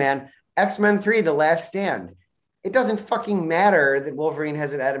go, man. X-Men 3, The Last Stand. It doesn't fucking matter that Wolverine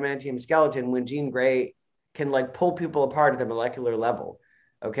has an adamantium skeleton when Jean Grey can like pull people apart at the molecular level.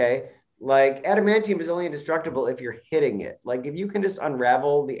 Okay? Like adamantium is only indestructible if you're hitting it. Like if you can just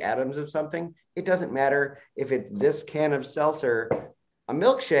unravel the atoms of something, it doesn't matter if it's this can of seltzer, a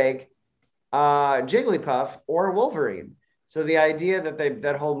milkshake, Jigglypuff, or Wolverine. So the idea that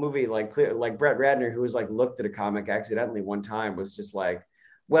that whole movie, like Brett Ratner, who was like looked at a comic accidentally one time, was just like,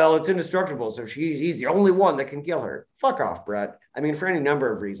 well, it's indestructible, so he's the only one that can kill her. Fuck off, Brett. I mean, for any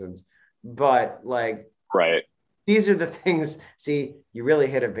number of reasons, but like, right. These are the things. See, you really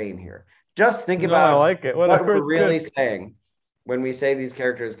hit a vein here. Just think about I like it. what we're really saying when we say these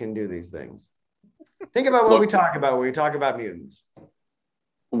characters can do these things. Think about what we talk about when we talk about mutants.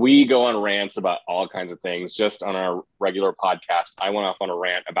 We go on rants about all kinds of things. Just on our regular podcast, I went off on a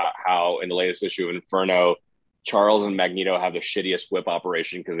rant about how in the latest issue of Inferno, Charles and Magneto have the shittiest whip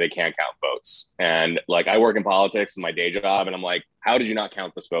operation because they can't count votes. And like, I work in politics in my day job, and I'm like, how did you not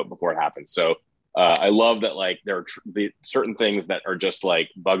count this vote before it happened? So I love that, like, there are certain things that are just like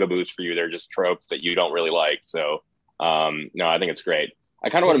bugaboos for you. They're just tropes that you don't really like. So no, I think it's great. I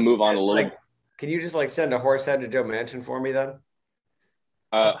kind of want to move on a little. Can you just like send a horse head to Joe Manchin for me then?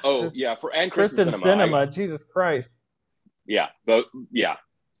 Oh yeah, and Kristen Cinema, Jesus Christ. Yeah, but yeah,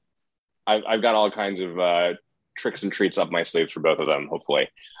 I've got all kinds of tricks and treats up my sleeves for both of them, hopefully.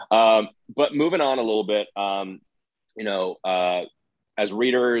 But moving on a little bit, as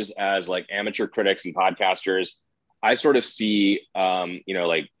readers, as like amateur critics and podcasters, I sort of see,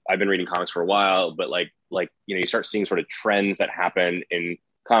 like I've been reading comics for a while, but like you start seeing sort of trends that happen in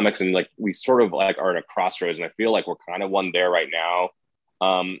comics, and like we sort of like are at a crossroads, and I feel like we're kind of one there right now.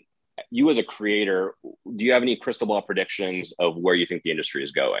 You as a creator, do you have any crystal ball predictions of where you think the industry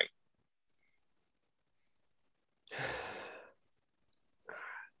is going?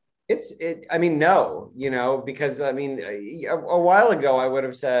 No, because I mean, a while ago I would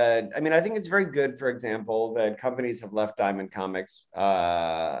have said, I mean, I think it's very good, for example, that companies have left Diamond Comics.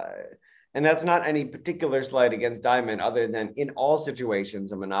 And that's not any particular slight against Diamond, other than in all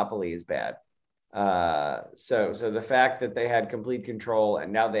situations, a monopoly is bad. So the fact that they had complete control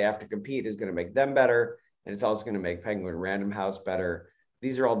and now they have to compete is going to make them better. And it's also going to make Penguin Random House better.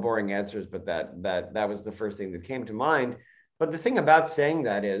 These are all boring answers, but that was the first thing that came to mind. But the thing about saying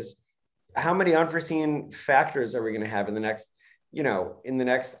that is, how many unforeseen factors are we going to have in the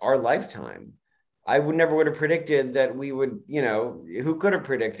next our lifetime? I never would have predicted that we would, who could have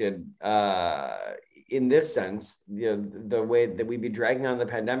predicted in this sense, the way that we'd be dragging on the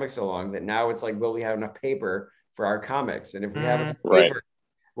pandemic so long that now it's like, will we have enough paper for our comics? And if we have enough paper,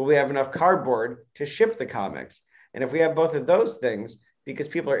 will we have enough cardboard to ship the comics? And if we have both of those things, because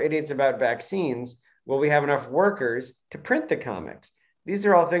people are idiots about vaccines, will we have enough workers to print the comics? These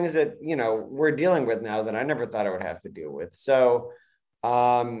are all things that, we're dealing with now that I never thought I would have to deal with. So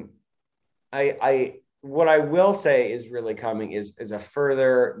what I will say is really coming is a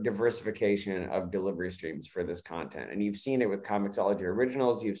further diversification of delivery streams for this content. And you've seen it with Comixology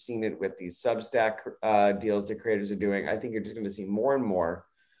Originals. You've seen it with these Substack deals that creators are doing. I think you're just going to see more and more.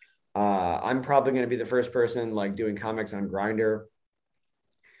 I'm probably going to be the first person like doing comics on Grindr.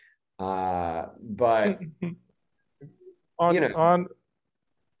 But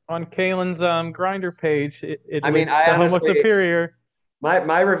on Kalen's Grindr page, it I mean, links to Homo Superior.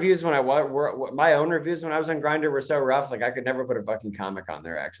 My reviews my own reviews when I was on Grindr were so rough, like I could never put a fucking comic on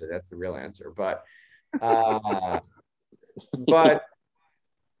there. Actually, that's the real answer. But but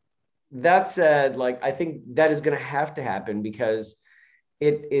that said, like I think that is going to have to happen because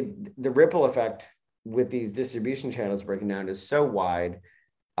the ripple effect with these distribution channels breaking down is so wide.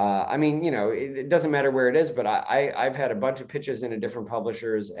 I mean, it doesn't matter where it is, but I've had a bunch of pitches into different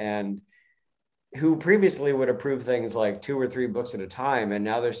publishers, and who previously would approve things like 2 or 3 books at a time, and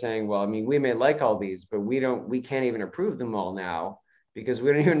now they're saying, well, I mean, we may like all these, but we can't even approve them all now because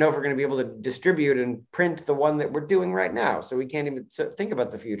we don't even know if we're going to be able to distribute and print the one that we're doing right now. So we can't even think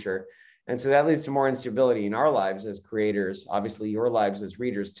about the future. And so that leads to more instability in our lives as creators, obviously your lives as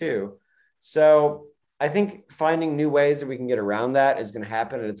readers too. So I think finding new ways that we can get around that is going to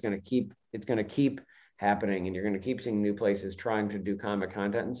happen, and it's going to keep happening, and you're going to keep seeing new places trying to do comic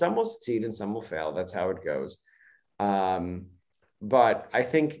content, and some will succeed and some will fail. That's how it goes. But I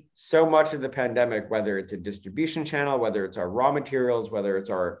think so much of the pandemic, whether it's a distribution channel, whether it's our raw materials, whether it's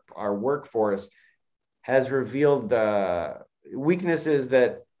our workforce, has revealed the weaknesses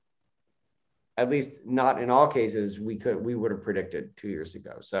that, at least not in all cases, we would have predicted 2 years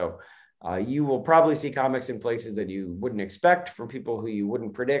ago. So you will probably see comics in places that you wouldn't expect from people who you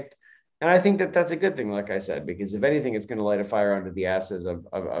wouldn't predict. And I think that that's a good thing, like I said, because if anything, it's going to light a fire under the asses of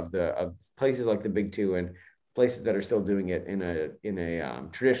places like the Big Two and places that are still doing it in a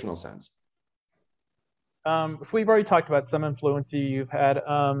traditional sense. So we've already talked about some influence you've had.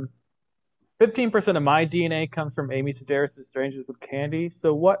 15% of my DNA comes from Amy Sedaris' Strangers with Candy.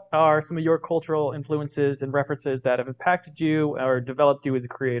 So what are some of your cultural influences and references that have impacted you or developed you as a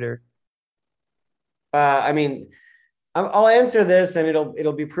creator? I mean, I'll answer this, and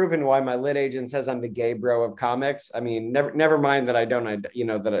it'll be proven why my lit agent says I'm the gay bro of comics. I mean, never mind that I don't,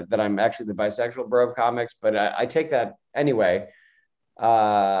 that I'm actually the bisexual bro of comics, but I take that anyway,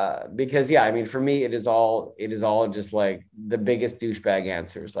 because yeah, I mean, for me, it is all just like the biggest douchebag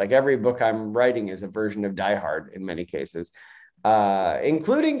answers. Like every book I'm writing is a version of Die Hard in many cases,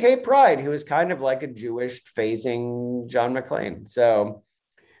 including Kate Pride, who is kind of like a Jewish phasing John McClane. So.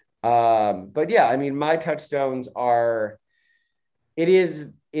 But yeah, I mean, my touchstones are, it is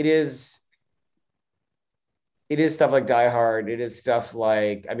stuff like Die Hard. It is stuff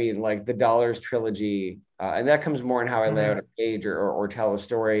like, I mean, like the Dollars trilogy, and that comes more in how I lay out a page or tell a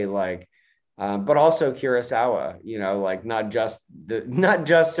story, like, but also Kurosawa, like not just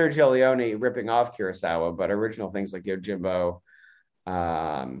Sergio Leone ripping off Kurosawa, but original things like Yojimbo,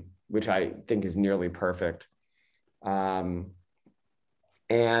 which I think is nearly perfect.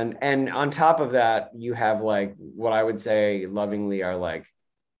 And on top of that, you have like what I would say lovingly are like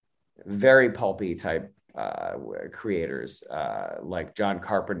very pulpy type creators, like John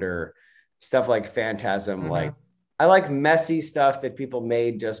Carpenter, stuff like Phantasm. Like I like messy stuff that people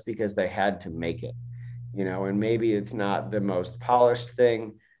made just because they had to make it, and maybe it's not the most polished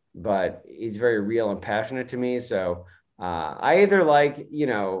thing, but it's very real and passionate to me. So I either like,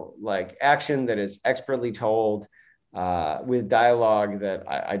 like action that is expertly told, with dialogue that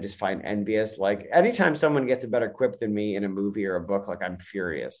I just find envious. Like anytime someone gets a better quip than me in a movie or a book, like I'm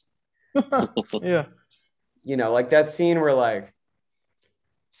furious. Yeah. Like that scene where like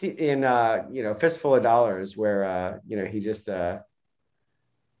in Fistful of Dollars where he just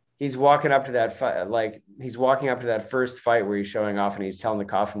he's walking up to that fight, like he's walking up to that first fight where he's showing off and he's telling the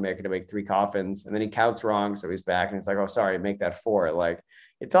coffin maker to make 3 coffins, and then he counts wrong, so he's back and it's like, oh sorry, make that 4. Like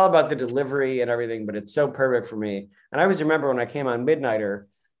it's all about the delivery and everything, but it's so perfect for me. And I always remember when I came on Midnighter,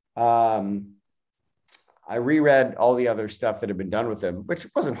 I reread all the other stuff that had been done with him, which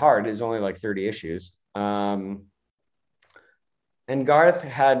wasn't hard. It's only like 30 issues. And Garth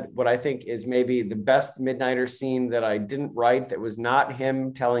had what I think is maybe the best Midnighter scene that I didn't write, that was not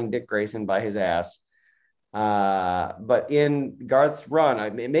him telling Dick Grayson by his ass. But in Garth's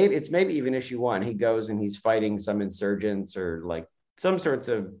run, it's maybe even issue 1, he goes and he's fighting some insurgents or like some sorts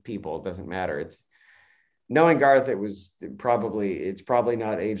of people. It doesn't matter. It's knowing Garth, it's probably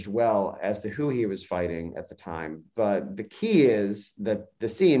not aged well as to who he was fighting at the time. But the key is that the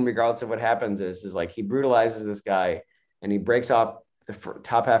scene, regardless of what happens, is like he brutalizes this guy and he breaks off the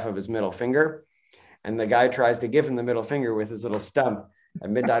top half of his middle finger, and the guy tries to give him the middle finger with his little stump.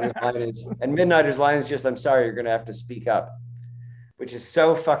 And Midnighter's line is just, "I'm sorry, you're gonna have to speak up," which is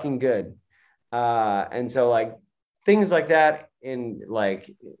so fucking good. And so like things like that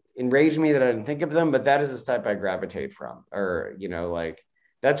enrage me that I didn't think of them, but that is the type I gravitate from. Or like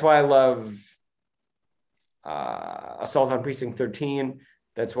that's why I love Assault on Precinct 13.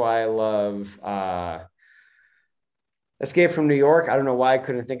 That's why I love Escape from New York. I don't know why I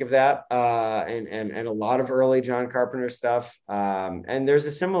couldn't think of that. And a lot of early John Carpenter stuff. And there's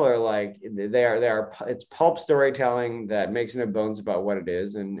a similar, like it's pulp storytelling that makes no bones about what it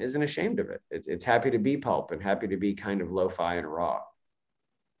is and isn't ashamed of it. It's happy to be pulp and happy to be kind of lo-fi and raw.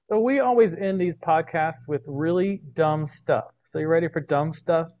 So we always end these podcasts with really dumb stuff. So you ready for dumb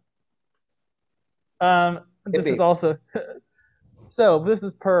stuff? This is also So this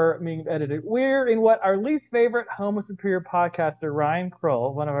is per being edited. We're in what our least favorite Homo Superior podcaster, Ryan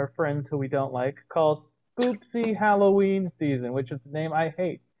Kroll, one of our friends who we don't like, calls Spoopsy Halloween season, which is a name I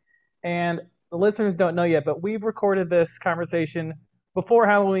hate. And the listeners don't know yet, but we've recorded this conversation before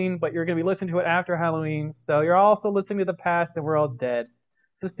Halloween, but you're going to be listening to it after Halloween. So you're also listening to the past and we're all dead.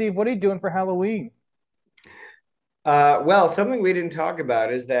 So Steve, what are you doing for Halloween? Well, something we didn't talk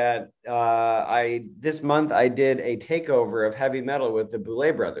about is that this month I did a takeover of heavy metal with the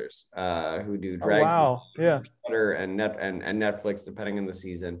Boulay Brothers, who do Drag wow. Yeah. and Netflix, depending on the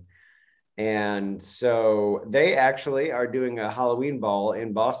season. And so they actually are doing a Halloween ball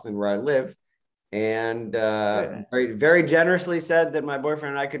in Boston, where I live, and very, very generously said that my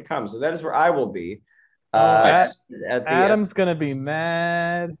boyfriend and I could come. So that is where I will be. Adam's gonna be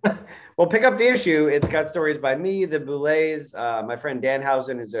mad. Well, pick up the issue. It's got stories by me, the Boulets, my friend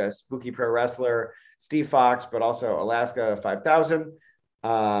Danhausen, who's a spooky pro wrestler, Steve Fox, but also Alaska 5000,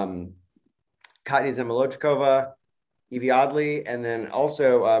 Katya Zemolochkova, Evie Oddly, and then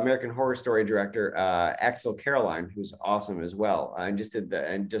also American Horror Story director Axel Caroline, who's awesome as well. I just did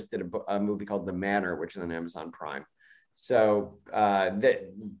a movie called The Manor, which is on Amazon Prime. So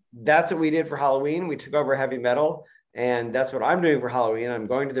that's what we did for Halloween. We took over heavy metal, and that's what I'm doing for Halloween. I'm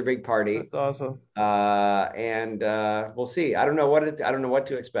going to the big party. That's awesome. And we'll see. I don't know what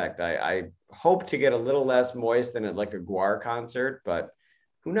to expect. I hope to get a little less moist than at like a Guar concert, but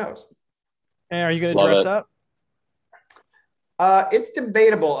who knows? And are you going to dress up? It's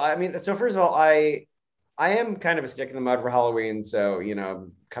debatable. I mean, so first of all, I am kind of a stick in the mud for Halloween. So,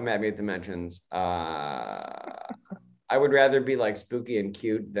 come at me at the mentions. I would rather be like spooky and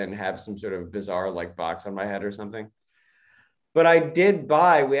cute than have some sort of bizarre like box on my head or something. But I did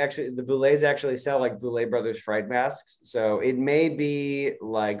buy, the Boulets actually sell like Boulay Brothers Fright masks. So it may be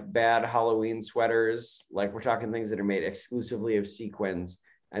like bad Halloween sweaters. Like we're talking things that are made exclusively of sequins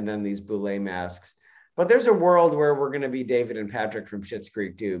and then these Boulay masks. But there's a world where we're going to be David and Patrick from Schitt's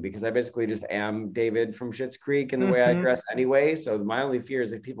Creek too, because I basically just am David from Schitt's Creek in the way I dress anyway. So my only fear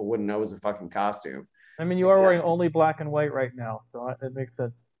is if people wouldn't know it was a fucking costume. I mean, you are wearing only black and white right now, so it makes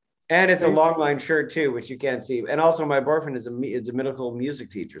sense. And it's a long line shirt too, which you can't see. And also, my boyfriend is a middle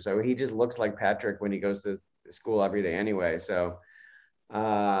music teacher, so he just looks like Patrick when he goes to school every day anyway. So,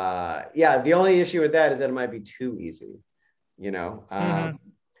 the only issue with that is that it might be too easy.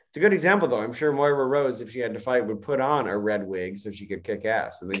 It's a good example though. I'm sure Moira Rose, if she had to fight, would put on a red wig so she could kick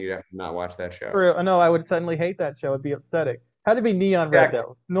ass, and then you'd have to not watch that show. True. No, I would suddenly hate that show. It'd be upsetting. Had to be neon red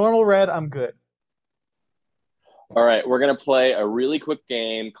though. Normal red, I'm good. All right, we're going to play a really quick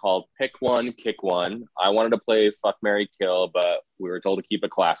game called Pick One, Kick One. I wanted to play Fuck, Marry, Kill, but we were told to keep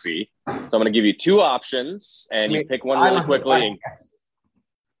it classy. So I'm going to give you two options, and you pick one really quickly.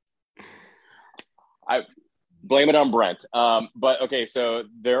 I blame it on Brent. But okay, so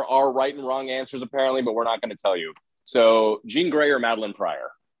there are right and wrong answers apparently, but we're not going to tell you. So Jean Grey or Madeline Pryor?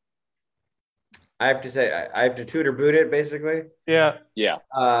 I have to say, I have to toot or boot it, basically. Yeah. Yeah.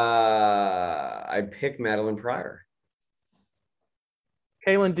 I pick Madeline Pryor.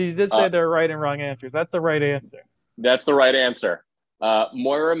 Kaylin, you did say there are right and wrong answers. That's the right answer. That's the right answer.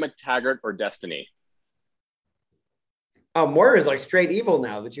 Moira McTaggart or Destiny? Oh, Moira is like straight evil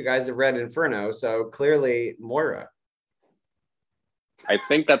now that you guys have read Inferno. So clearly Moira. I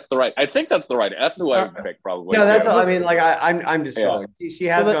think that's the right. That's the I would pick probably. No, that's all. I mean, like I'm just trolling. She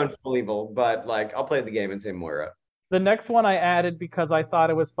has gone full evil, but like I'll play the game and say Moira. The next one I added because I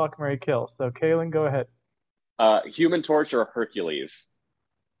thought it was Fuck, Marry, Kill. So Kaylin, go ahead. Human Torch or Hercules?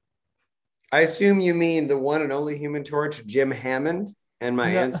 I assume you mean the one and only Human Torch, Jim Hammond, and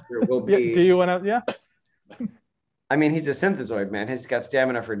my answer will be. Do you want to? Yeah. I mean, he's a synthezoid, man. He's got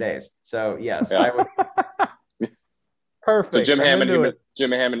stamina for days. So yes, I would. Perfect. So Jim Hammond,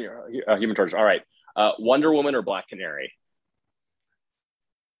 Human Torch. All right. Wonder Woman or Black Canary?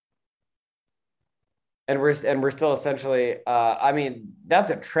 And we're still essentially. I mean,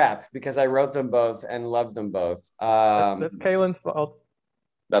 that's a trap because I wrote them both and loved them both. That's Kaylin's fault.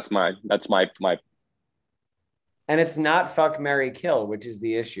 That's my. And it's not Fuck, Marry, Kill, which is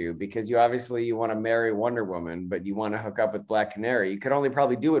the issue because you want to marry Wonder Woman, but you want to hook up with Black Canary. You could only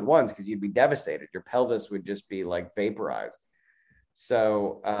probably do it once because you'd be devastated. Your pelvis would just be like vaporized.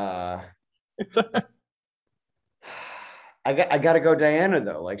 So I got to go Diana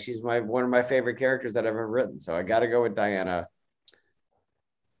though. Like she's one of my favorite characters that I've ever written. So I got to go with Diana.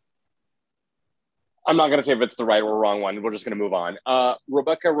 I'm not going to say if it's the right or wrong one. We're just going to move on.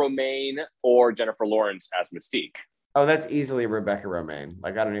 Rebecca Romijn or Jennifer Lawrence as Mystique? Oh, that's easily Rebecca Romijn.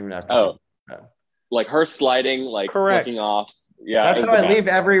 Like, I don't even have to. Like her sliding, like flicking off. Yeah. That's how I leave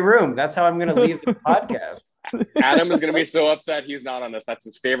every room. That's how I'm going to leave the podcast. Adam is going to be so upset he's not on this. That's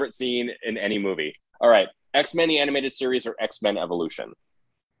his favorite scene in any movie. All right. X-Men, the animated series, or X-Men Evolution?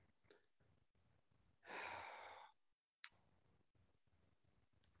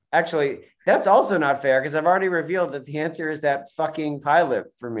 Actually, that's also not fair because I've already revealed that the answer is that fucking pilot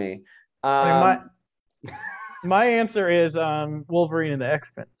for me. I mean, my answer is Wolverine and the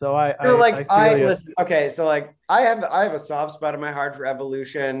X-Men. So I feel you. listen, okay, so like I have a soft spot in my heart for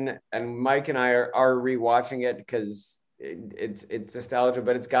Evolution, and Mike and I are rewatching it because it's nostalgia,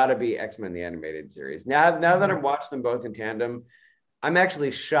 but it's got to be X-Men the animated series. Now that I've watched them both in tandem, I'm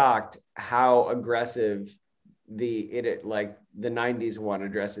actually shocked how aggressive the 90s one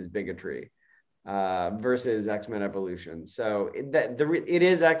addresses bigotry versus X-Men Evolution. So it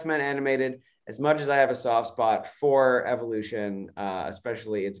is X-Men animated. As much as I have a soft spot for Evolution,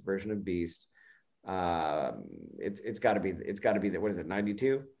 especially its version of Beast, it's got to be what is it,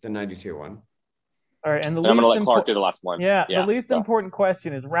 92? The 92 one. All right, and I'm going to let Clark do the last one. Yeah, the least important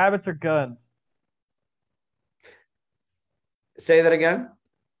question is rabbits or guns? Say that again?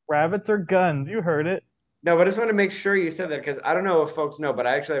 Rabbits or guns? You heard it. No, but I just want to make sure you said that because I don't know if folks know, but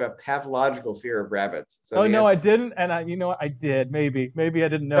I actually have a pathological fear of rabbits. So no, I didn't, and I did. Maybe I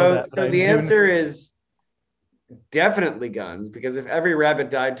didn't know that. So the answer is definitely guns, because if every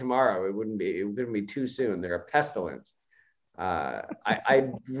rabbit died tomorrow, it wouldn't be too soon. They're a pestilence. I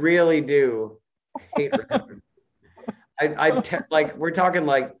really do hate rabbits. Like we're talking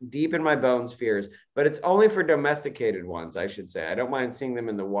like deep in my bones fears, but it's only for domesticated ones, I should say. I don't mind seeing them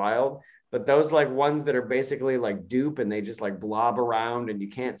in the wild. But those like ones that are basically like dupe and they just like blob around and you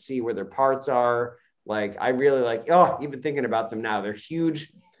can't see where their parts are. Like I really like, even thinking about them now, they're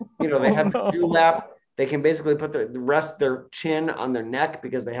huge. You know, they have the dewlap. They can basically put their chin on their neck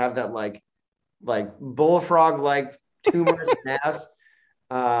because they have that like bullfrog-like tumorous mass.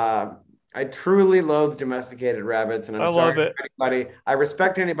 I truly loathe domesticated rabbits, and I'm sorry for anybody. I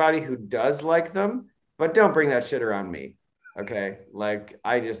respect anybody who does like them, but don't bring that shit around me. Okay, like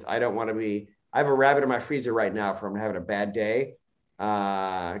I don't want to be. I have a rabbit in my freezer right now from having a bad day.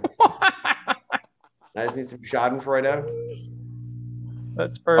 I just need some Schadenfreude.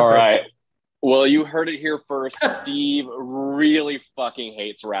 That's perfect. All right. Well, you heard it here first. Steve really fucking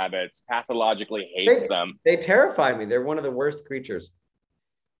hates rabbits. Pathologically hates them. They terrify me. They're one of the worst creatures.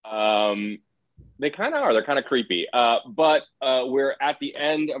 They kind of are. They're kind of creepy. But we're at the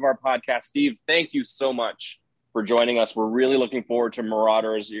end of our podcast. Steve, thank you so much for joining us. We're really looking forward to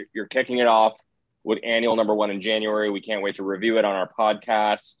Marauders. You're kicking it off with annual #1 in January. We can't wait to review it on our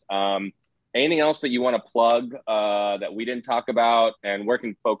podcast. Anything else that you want to plug that we didn't talk about? And where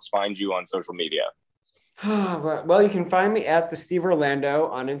can folks find you on social media? Well, you can find me at the Steve Orlando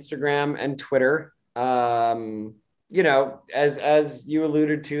on Instagram and Twitter. You know, as you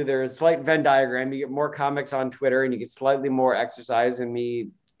alluded to, there's a slight Venn diagram. You get more comics on Twitter and you get slightly more exercise in me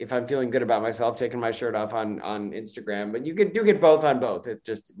if I'm feeling good about myself, taking my shirt off on Instagram. But you do get both on both. It's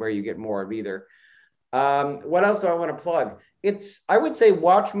just where you get more of either. What else do I want to plug? I would say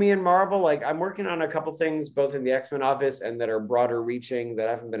watch me in Marvel. Like I'm working on a couple things, both in the X-Men office and that are broader reaching that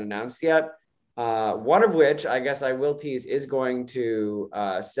haven't been announced yet. One of which I guess I will tease is going to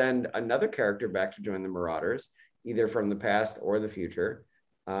send another character back to join the Marauders, either from the past or the future.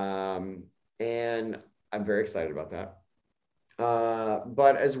 And I'm very excited about that.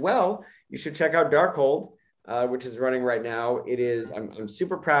 But as well, you should check out Darkhold, which is running right now. I'm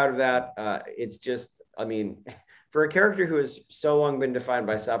super proud of that. It's just, I mean, for a character who has so long been defined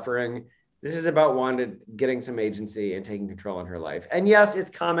by suffering, this is about Wanda getting some agency and taking control in her life. And yes, it's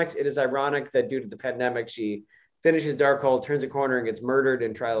comics. It is ironic that due to the pandemic, she finishes Darkhold, turns a corner, and gets murdered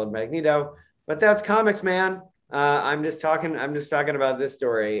in Trial of Magneto. But that's comics, man. I'm just talking about this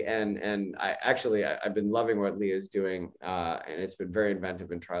story, and I've been loving what Leah's doing, and it's been very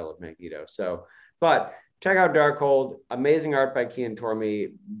inventive in Trial of Magneto. So, but check out Darkhold, amazing art by Kian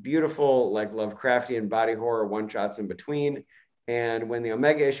Tormey, beautiful like Lovecraftian body horror one shots in between. And when the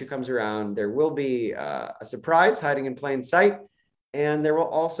Omega issue comes around, there will be a surprise hiding in plain sight, and there will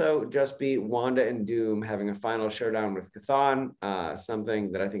also just be Wanda and Doom having a final showdown with Chthon,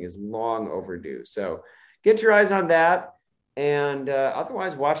 something that I think is long overdue. So get your eyes on that. And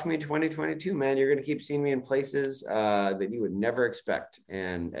otherwise, watch me in 2022, man. You're going to keep seeing me in places that you would never expect.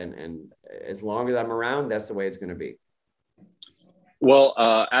 And as long as I'm around, that's the way it's going to be. Well,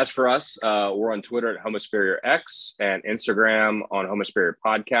 as for us, we're on Twitter at HomoSuperiorX and Instagram on HomoSuperior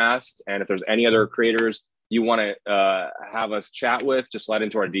Podcast. And if there's any other creators you want to have us chat with, just slide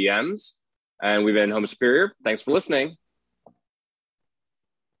into our DMs. And we've been Homo Superior. Thanks for listening.